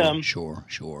or limb. Sure.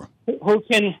 Who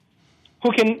can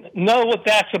know what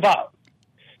that's about.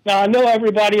 Now, I know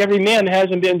every man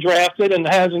hasn't been drafted and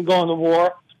hasn't gone to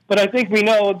war, but I think we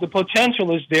know the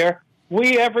potential is there.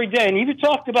 We every day, and you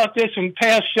talked about this in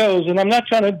past shows, and I'm not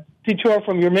trying to detour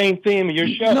from your main theme of your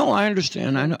show. No, I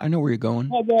understand. I know where you're going.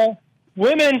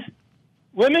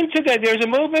 Women today, there's a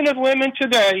movement of women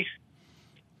today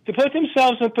to put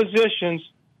themselves in positions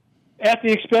at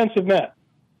the expense of men.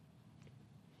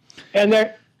 And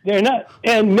they're not.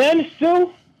 And men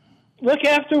still look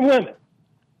after women.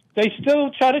 They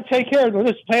still try to take care of them.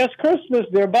 This past Christmas,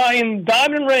 they're buying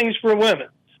diamond rings for women.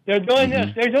 They're doing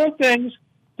this. They're doing things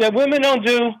that women don't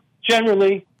do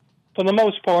generally, for the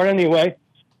most part anyway,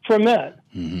 for men.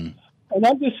 Mm-hmm. And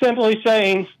I'm just simply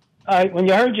saying, when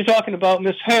you heard you talking about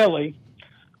Miss Haley,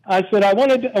 I said I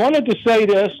wanted to say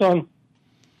this on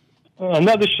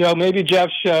another show, maybe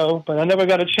Jeff's show, but I never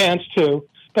got a chance to.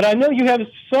 But I know you have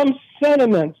some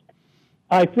sentiments,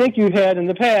 I think you've had in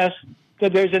the past,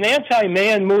 that there's an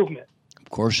anti-man movement. Of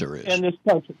course there is. In this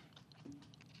country.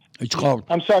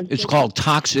 It's called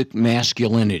toxic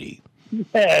masculinity.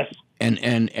 Yes. And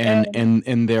it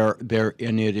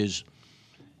is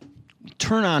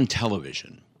turn on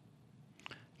television.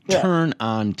 Yeah. Turn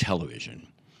on television.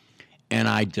 And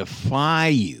I defy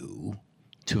you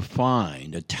to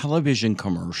find a television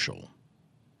commercial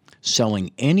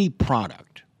selling any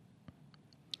product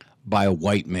by a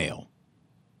white male.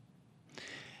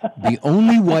 The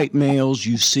only white males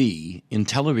you see in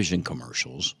television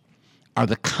commercials are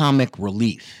the comic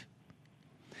relief.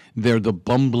 They're the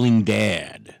bumbling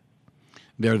dad.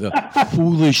 They're the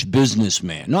foolish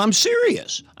businessman. No, I'm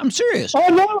serious. Oh,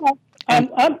 no.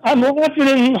 I'm laughing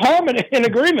in harmony, in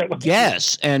agreement with you.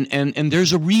 Yes, and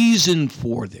there's a reason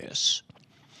for this.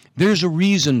 There's a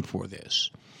reason for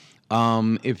this.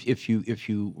 If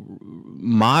you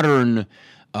modern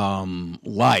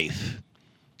life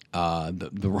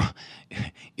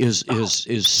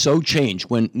is so changed.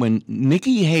 When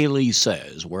Nikki Haley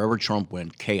says, wherever Trump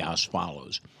went, chaos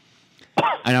follows.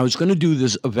 And I was going to do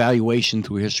this evaluation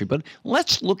through history, but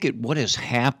let's look at what has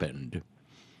happened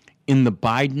in the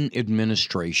Biden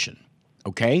administration,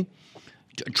 okay?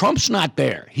 Trump's not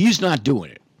there. He's not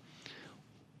doing it.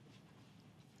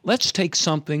 Let's take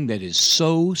something that is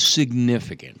so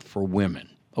significant for women.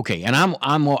 Okay, and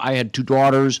I had 2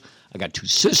 daughters. I got 2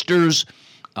 sisters.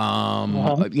 You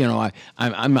know,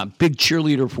 I'm a big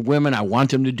cheerleader for women. I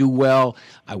want them to do well.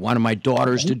 I wanted my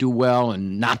daughters to do well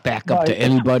and not back up to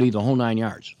anybody, the whole 9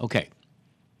 yards. Okay.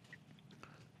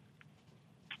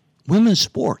 Women's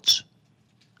sports.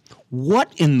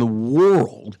 What in the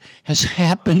world has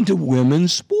happened to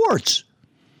women's sports?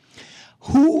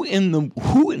 When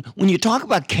you talk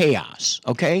about chaos,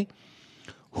 okay,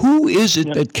 who is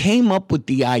it that came up with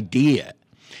the idea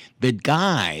that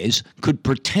guys could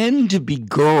pretend to be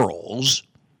girls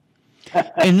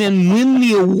and then win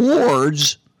the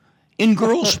awards in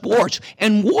girls' sports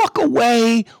and walk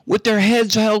away with their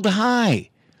heads held high?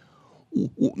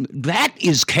 That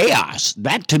is chaos.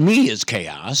 That, to me, is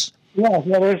chaos. Yeah,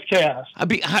 that is chaos.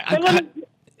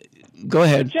 Go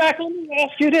ahead. Jack, let me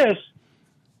ask you this.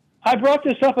 I brought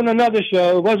this up in another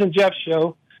show. It wasn't Jeff's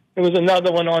show. It was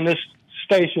another one on this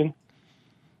station.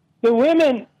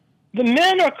 The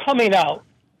men are coming out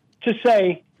to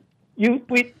say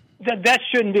that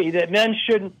shouldn't be, that men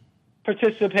shouldn't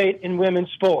participate in women's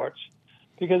sports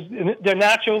because their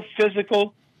natural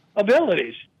physical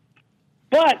abilities.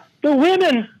 But the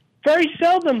women very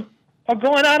seldom are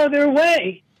going out of their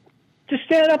way to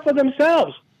stand up for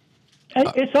themselves. And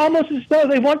it's almost as though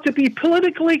they want to be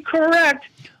politically correct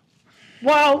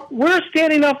while we're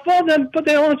standing up for them, but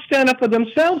they don't stand up for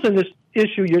themselves in this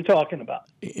issue you're talking about.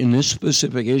 In this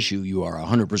specific issue, you are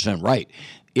 100% right.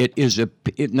 It is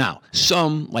now,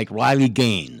 some like Riley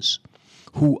Gaines,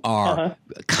 who are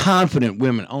confident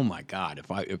women. Oh my God!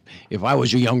 If I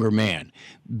was a younger man,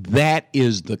 that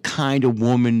is the kind of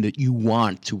woman that you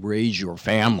want to raise your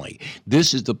family.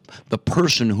 This is the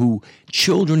person who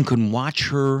children can watch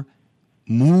her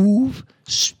move,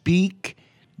 speak,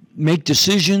 make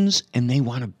decisions, and they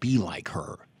want to be like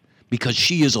her because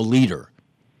she is a leader.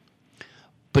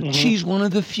 But she's one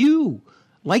of the few,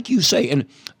 like you say. And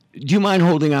do you mind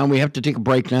holding on? We have to take a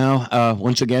break now.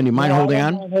 Once again, do you mind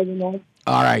holding on?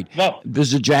 All right. No. This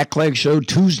is the Jack Clegg Show,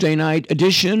 Tuesday night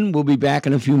edition. We'll be back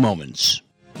in a few moments.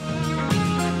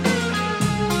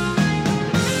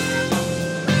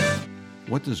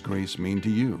 What does grace mean to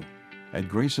you? At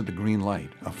Grace of the Green Light,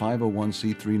 a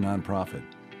 501c3 nonprofit,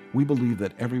 we believe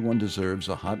that everyone deserves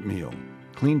a hot meal,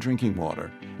 clean drinking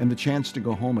water, and the chance to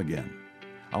go home again.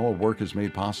 Our work is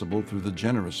made possible through the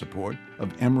generous support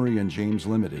of Emery and James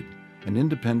Limited, an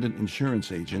independent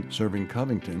insurance agent serving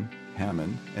Covington,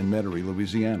 Hammond, and Metairie,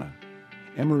 Louisiana.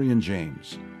 Emery and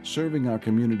James, serving our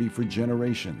community for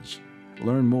generations.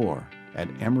 Learn more at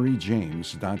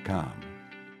emeryjames.com.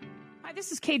 Hi,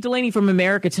 this is Kate Delaney from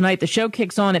America Tonight. The show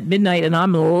kicks on at midnight, and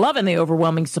I'm loving the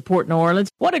overwhelming support in New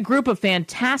Orleans. What a group of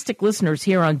fantastic listeners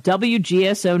here on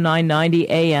WGSO 990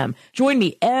 AM. Join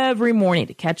me every morning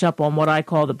to catch up on what I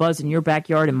call the buzz in your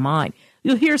backyard and mine.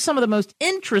 You'll hear some of the most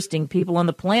interesting people on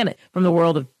the planet from the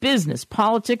world of business,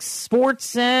 politics,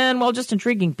 sports, and, well, just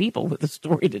intriguing people with a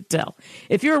story to tell.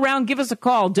 If you're around, give us a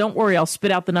call. Don't worry, I'll spit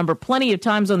out the number plenty of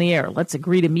times on the air. Let's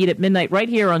agree to meet at midnight right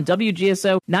here on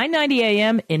WGSO 990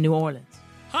 AM in New Orleans.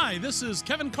 Hi, this is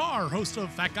Kevin Carr, host of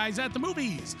Fat Guys at the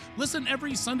Movies. Listen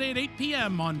every Sunday at 8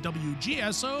 p.m. on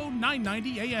WGSO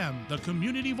 990 AM, the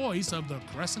community voice of the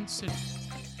Crescent City.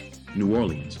 New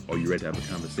Orleans, are you ready to have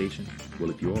a conversation?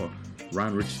 Well, if you are,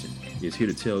 Ron Richardson is here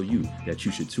to tell you that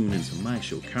you should tune into my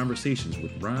show, Conversations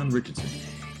with Ron Richardson,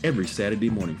 every Saturday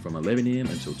morning from 11 a.m.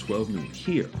 until 12 noon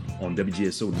here on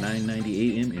WGSO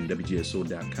 990 AM and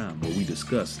WGSO.com, where we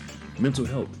discuss mental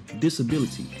health,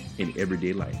 disability, and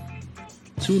everyday life.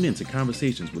 Tune in to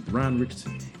Conversations with Ron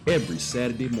Richardson every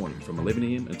Saturday morning from 11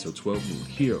 a.m. until 12 noon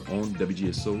here on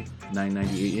WGSO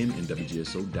 990 AM and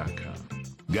WGSO.com.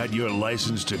 Got your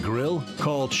license to grill?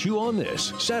 Call Chew on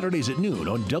This, Saturdays at noon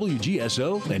on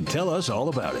WGSO, and tell us all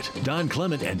about it. Don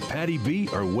Clement and Patty B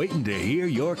are waiting to hear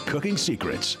your cooking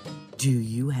secrets. Do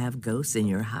you have ghosts in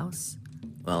your house?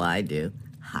 Well, I do.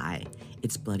 Hi,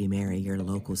 it's Bloody Mary, your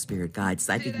local spirit guide,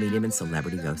 psychic medium, and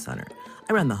celebrity ghost hunter.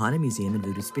 I run the Haunted Museum and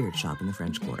Voodoo Spirit Shop in the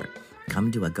French Quarter.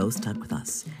 Come do a ghost hunt with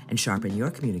us and sharpen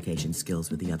your communication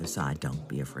skills with the other side. Don't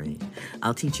be afraid.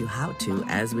 I'll teach you how to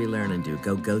as we learn and do.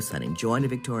 Go ghost hunting, join a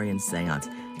Victorian seance,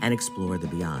 and explore the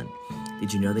beyond.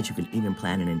 Did you know that you can even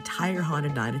plan an entire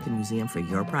haunted night at the museum for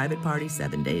your private party?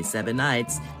 7 days, 7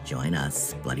 nights. Join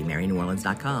us.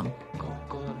 BloodyMaryNewOrleans.com.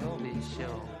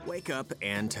 Wake up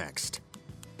and text.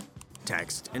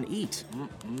 Text and eat.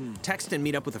 Text and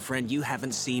meet up with a friend you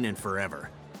haven't seen in forever.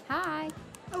 Hi.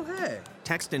 Oh, hey.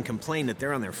 Text and complain that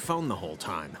they're on their phone the whole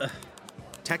time.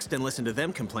 Text and listen to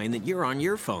them complain that you're on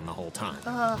your phone the whole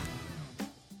time.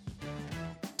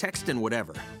 Text and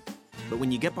whatever. But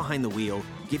when you get behind the wheel,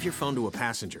 give your phone to a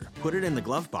passenger. Put it in the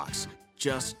glove box.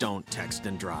 Just don't text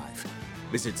and drive.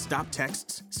 Visit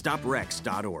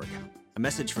StopTextsStopWrecks.org. A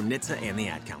message from NHTSA and the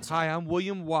Ad Council. Hi, I'm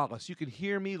William Wallace. You can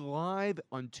hear me live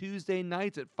on Tuesday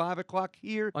nights at 5 o'clock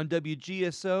here on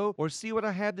WGSO, or see what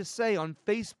I have to say on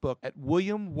Facebook at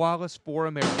William Wallace for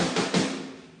America.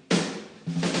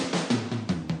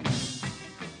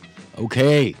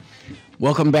 Okay,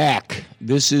 welcome back.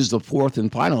 This is the fourth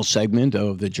and final segment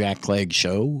of the Jack Clegg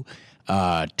Show,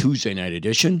 Tuesday night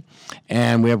edition.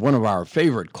 And we have one of our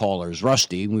favorite callers,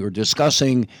 Rusty. We were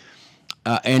discussing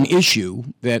an issue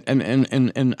that,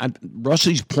 and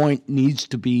Rusty's point needs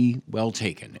to be well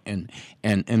taken, and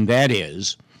that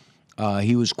is,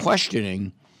 he was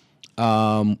questioning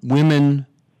women's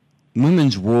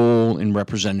role in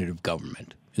representative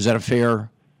government. Is that a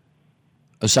fair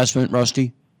assessment,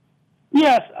 Rusty?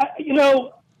 Yes,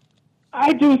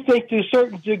 I do think to a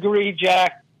certain degree,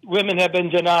 Jack, women have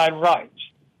been denied rights.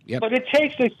 Yep. But it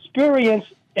takes experience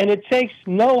and it takes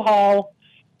know-how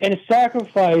and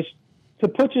sacrifice to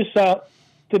put yourself,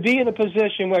 to be in a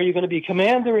position where you're going to be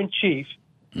commander-in-chief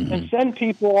and send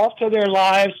people off to their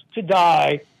lives to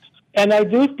die. And I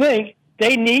do think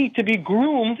they need to be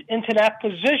groomed into that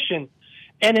position.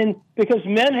 And because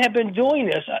men have been doing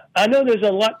this, I know there's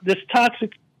a lot, this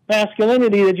toxic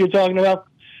masculinity that you're talking about.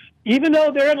 Even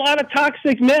though there are a lot of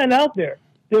toxic men out there,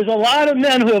 there's a lot of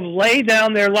men who have laid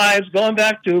down their lives, going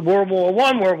back to World War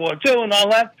I, World War II, and all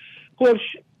that, who have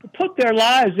put their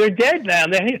lives, they're dead now,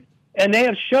 and they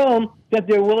have shown that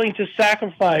they're willing to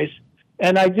sacrifice.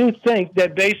 And I do think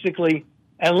that basically,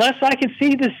 unless I can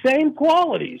see the same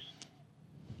qualities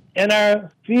in our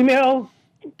female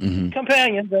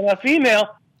companions and our female,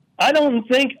 I don't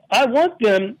think I want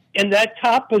them in that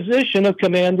top position of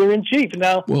commander-in-chief.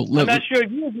 Now, I'm not sure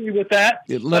if you agree with that,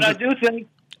 but I do think...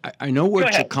 I know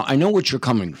I know what you're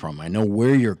coming from. I know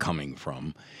where you're coming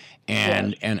from.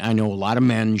 And I know a lot of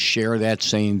men share that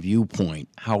same viewpoint.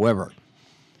 However,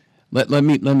 let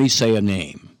me say a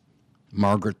name.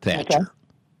 Margaret Thatcher. Okay.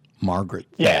 Margaret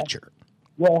Thatcher.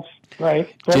 Yes,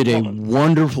 right. Did a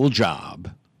wonderful job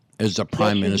as the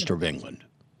Prime Minister of England.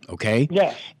 Okay?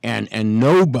 Yes. And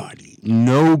nobody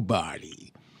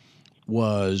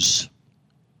was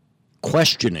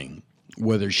questioning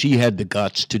whether she had the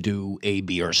guts to do A,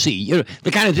 B, or C. You know,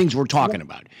 the kind of things we're talking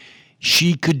about.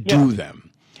 She could do them.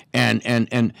 And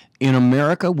in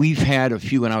America, we've had a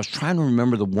few, and I was trying to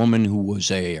remember the woman who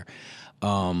was I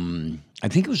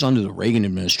think it was under the Reagan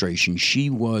administration. She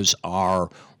was our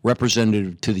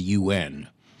representative to the UN.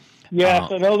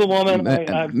 Yes, I know the woman.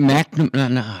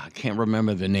 I can't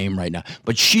remember the name right now,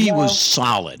 but she was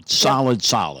solid. She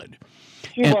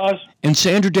was. And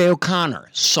Sandra Day O'Connor,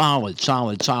 solid.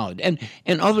 And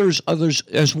others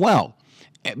as well.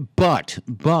 But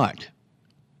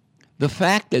the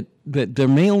fact that there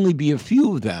may only be a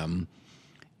few of them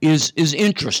is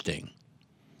interesting.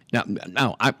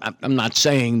 Now I'm not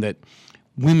saying that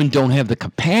women don't have the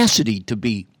capacity to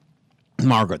be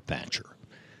Margaret Thatcher.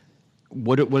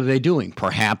 What are they doing?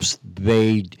 Perhaps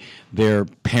their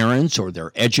parents or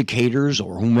their educators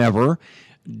or whomever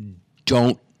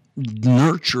don't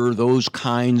nurture those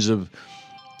kinds of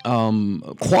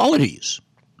qualities.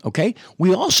 Okay?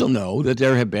 We also know that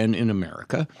there have been in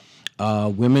America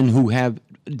women who have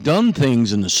done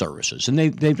things in the services, and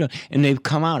they've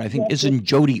come out. I think isn't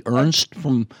Jody Ernst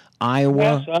from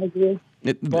Iowa? Yes, I agree.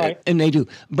 Right. And they do.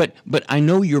 But I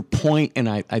know your point, and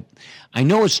I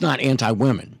know it's not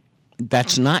anti-women.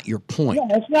 That's not your point.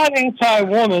 Yeah, it's not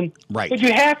anti-woman. Right. But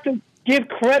you have to give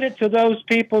credit to those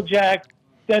people, Jack,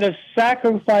 that have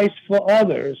sacrificed for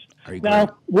others.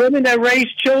 Now, women that raise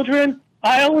children,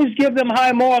 I always give them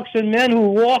high marks, and men who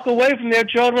walk away from their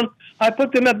children, I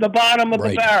put them at the bottom of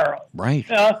the barrel. Right.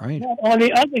 On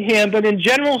the other hand, but in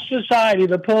general society,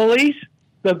 the police,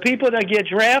 the people that get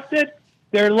drafted,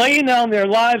 they're laying down their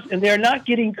lives, and they're not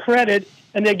getting credit,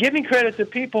 and they're giving credit to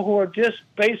people who are just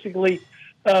basically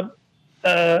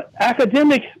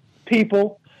academic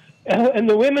people. And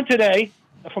the women today,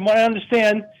 from what I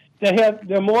understand,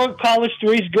 they're more college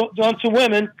degrees gone to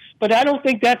women, but I don't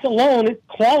think that's alone. It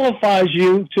qualifies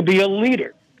you to be a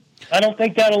leader. I don't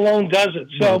think that alone does it.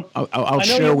 So I'll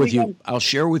share with you. I'll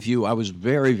share with you. I was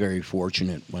very, very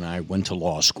fortunate when I went to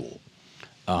law school.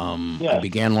 I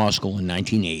began law school in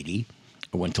 1980.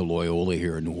 I went to Loyola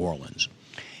here in New Orleans.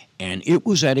 And it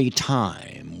was at a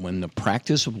time when the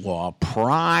practice of law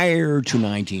prior to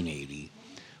 1980,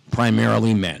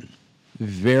 primarily men,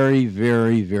 very,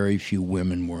 very, very few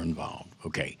women were involved.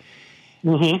 Okay.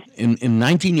 Mm-hmm. In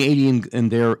 1980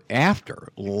 and thereafter,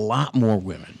 a lot more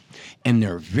women. And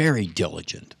they're very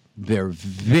diligent. They're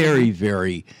very,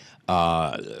 very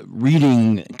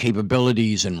reading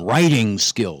capabilities and writing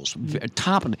skills,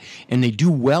 top of, and they do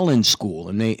well in school,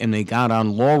 and they got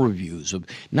on law reviews of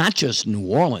not just New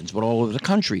Orleans but all over the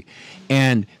country.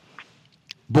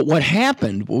 But what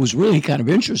happened, what was really kind of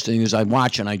interesting, is I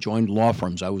watched and I joined law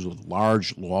firms. I was with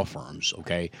large law firms,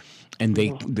 okay, and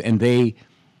they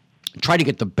try to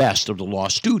get the best of the law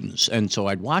students, and so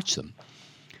I'd watch them.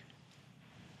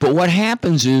 But what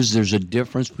happens is there's a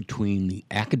difference between the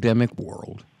academic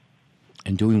world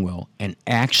and doing well and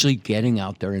actually getting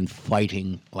out there and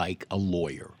fighting like a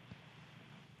lawyer.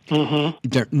 Mm-hmm.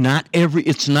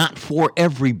 It's not for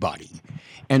everybody.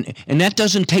 And that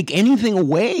doesn't take anything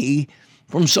away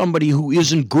from somebody who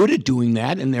isn't good at doing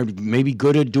that, and they're maybe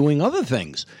good at doing other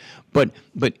things. But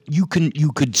you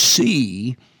could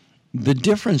see the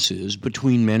differences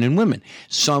between men and women.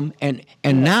 And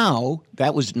now,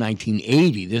 that was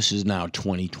 1980, this is now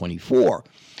 2024.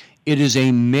 It is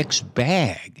a mixed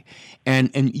bag.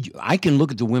 And I can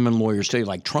look at the women lawyers today,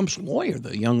 like Trump's lawyer,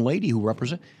 the young lady who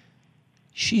represents,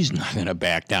 she's not going to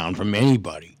back down from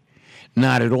anybody.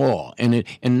 Not at all. And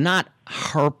not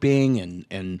harping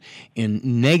and in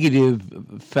negative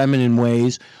feminine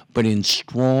ways, but in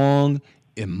strong,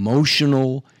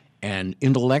 emotional and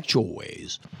intellectual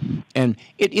ways. And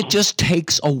it just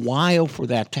takes a while for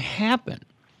that to happen.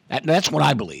 That's what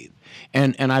I believe.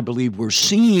 And I believe we're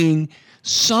seeing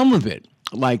some of it,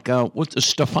 like what's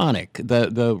Stefanik,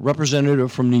 the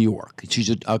representative from New York. She's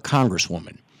a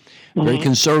congresswoman, very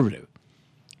conservative.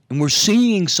 And we're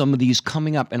seeing some of these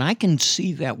coming up. And I can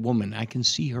see that woman. I can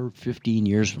see her 15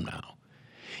 years from now.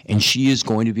 And she is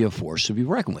going to be a force to be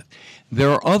reckoned with.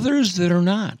 There are others that are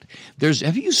not.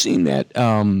 Have you seen that?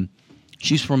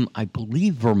 She's from, I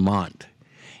believe, Vermont.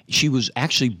 She was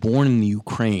actually born in the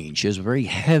Ukraine. She has a very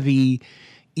heavy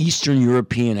Eastern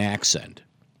European accent.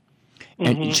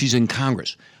 And she's in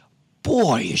Congress.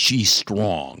 Boy, is she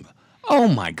strong. Oh,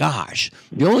 my gosh.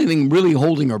 The only thing really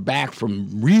holding her back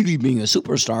from really being a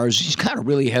superstar is she's got a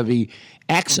really heavy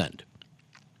accent.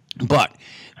 But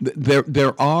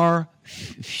there are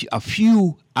a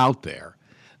few out there.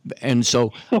 And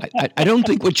so I don't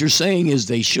think what you're saying is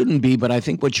they shouldn't be, but I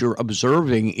think what you're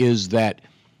observing is that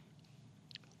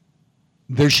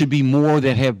there should be more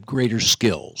that have greater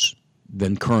skills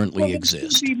than currently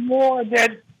exist. There should be more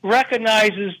that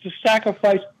recognizes the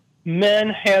sacrifice men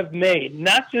have made,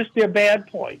 not just their bad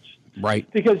points. Right.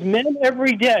 Because men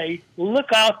every day look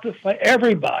out for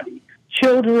everybody,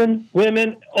 children,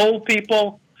 women, old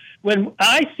people. When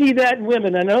I see that in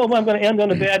women, I know I'm going to end on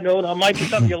a bad note. I might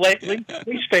become your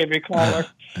least favorite caller.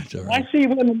 Right. I see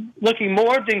women looking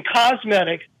more than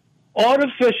cosmetic,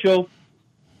 artificial,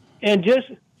 and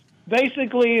just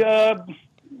basically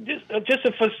just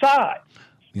a facade.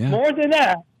 Yeah. More than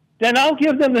that, then I'll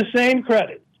give them the same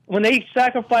credit. When they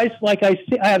sacrifice, like I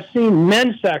have seen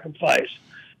men sacrifice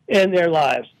in their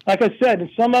lives. Like I said, and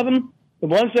some of them, the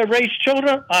ones that raise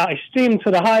children, I esteem to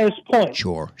the highest point.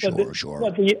 Sure.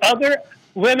 But the other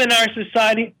women in our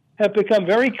society have become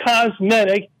very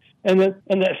cosmetic, and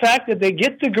the fact that they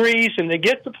get degrees and they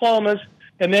get diplomas,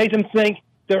 it made them think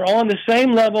they're on the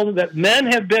same level that men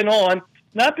have been on,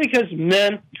 not because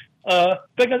men,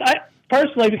 because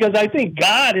I think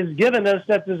God has given us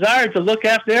that desire to look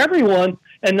after everyone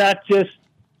and not just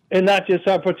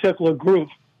our particular group.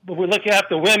 But we look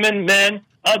after women, men,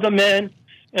 other men,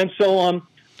 and so on.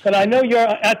 But I know you're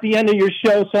at the end of your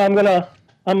show, so I'm gonna.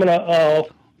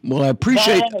 Well, I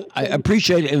appreciate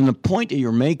it, and the point that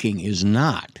you're making is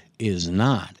not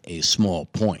a small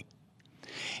point.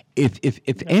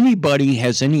 If anybody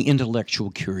has any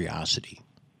intellectual curiosity,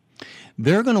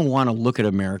 they're going to want to look at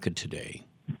America today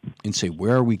and say,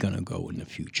 where are we going to go in the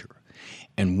future?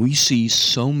 And we see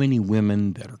so many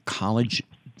women that are college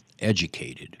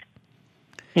educated.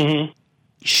 Mm-hmm.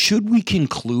 Should we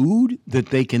conclude that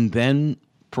they can then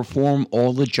perform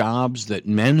all the jobs that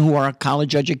men who are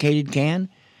college educated can?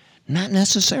 Not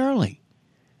necessarily.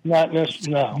 Not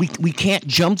necessarily. No. We can't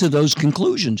jump to those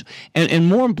conclusions. And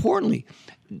more importantly,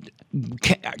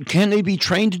 can they be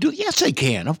trained to do it? Yes, they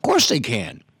can. Of course they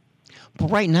can. But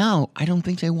right now, I don't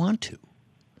think they want to.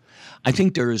 I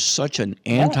think there is such an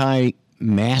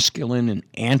anti-masculine and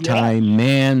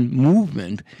anti-man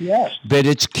movement that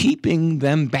it's keeping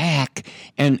them back.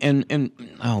 And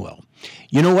oh, well.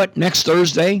 You know what? Next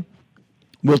Thursday,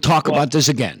 we'll talk about this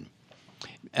again.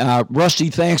 Rusty,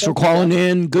 thanks for calling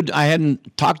in. Good. I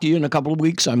hadn't talked to you in a couple of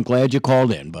weeks. I'm glad you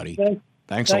called in, buddy.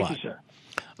 Thanks a lot. Thank you, sir.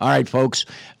 All right, folks.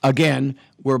 Again,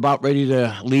 we're about ready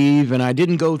to leave, and I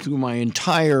didn't go through my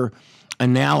entire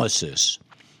analysis,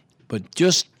 but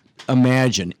just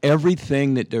imagine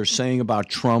everything that they're saying about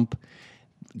Trump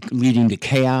leading to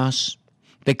chaos.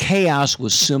 The chaos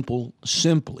was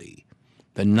simply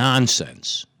the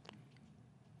nonsense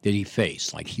that he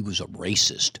faced, like he was a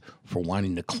racist for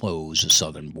wanting to close the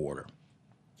southern border.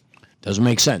 Doesn't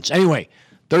make sense. Anyway,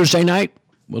 Thursday night,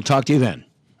 we'll talk to you then.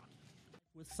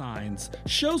 Signs.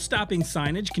 Show-stopping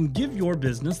signage can give your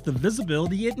business the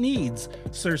visibility it needs.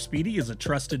 Sir Speedy is a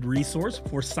trusted resource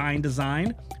for sign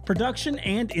design, production,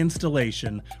 and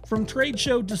installation. From trade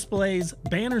show displays,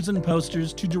 banners and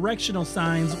posters, to directional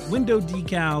signs, window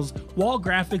decals, wall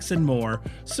graphics, and more,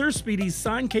 Sir Speedy's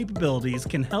sign capabilities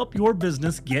can help your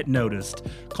business get noticed.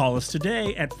 Call us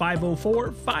today at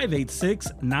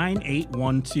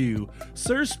 504-586-9812.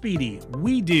 Sir Speedy,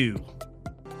 we do.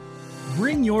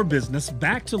 Bring your business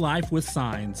back to life with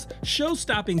signs.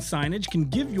 Show-stopping signage can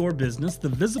give your business the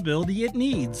visibility it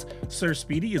needs. Sir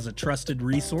Speedy is a trusted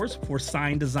resource for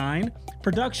sign design,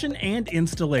 production, and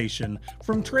installation.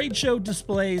 From trade show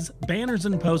displays, banners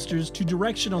and posters, to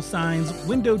directional signs,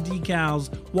 window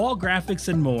decals, wall graphics,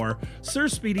 and more, Sir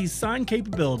Speedy's sign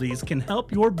capabilities can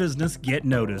help your business get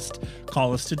noticed.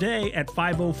 Call us today at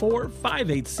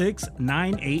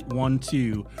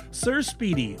 504-586-9812. Sir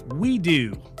Speedy, we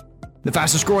do. The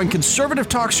fastest growing conservative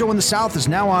talk show in the South is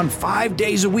now on 5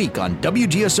 days a week on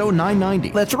WGSO 990.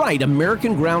 That's right.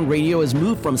 American Ground Radio has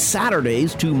moved from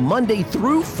Saturdays to Monday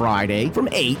through Friday from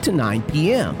 8 to 9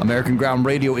 p.m. American Ground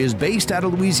Radio is based out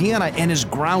of Louisiana and is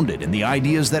grounded in the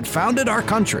ideas that founded our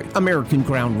country. American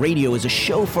Ground Radio is a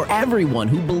show for everyone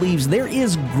who believes there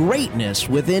is greatness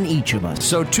within each of us.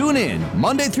 So tune in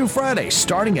Monday through Friday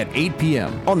starting at 8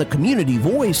 p.m. on the community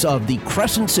voice of the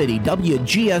Crescent City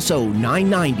WGSO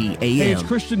 990 AM. Hey, it's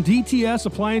Christian. DTS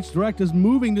Appliance Direct is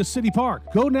moving to City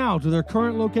Park. Go now to their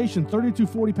current location,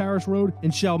 3240 Parish Road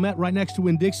in Chalmette, right next to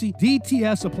Winn-Dixie.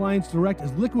 DTS Appliance Direct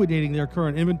is liquidating their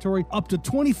current inventory up to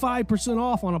 25%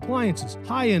 off on appliances,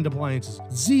 high-end appliances,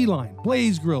 Z-Line,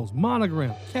 Blaze Grills,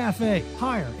 Monogram, Cafe,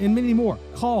 Hire, and many more.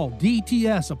 Call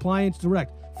DTS Appliance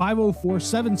Direct,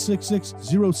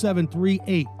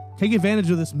 504-766-0738. Take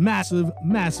advantage of this massive,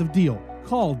 massive deal.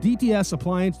 Call DTS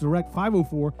Appliance Direct,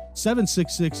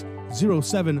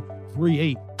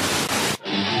 504-766-0738.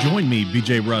 Join me,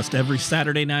 BJ Rust, every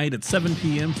Saturday night at 7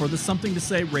 p.m. for the Something to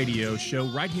Say radio show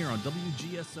right here on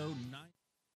WGSO 9.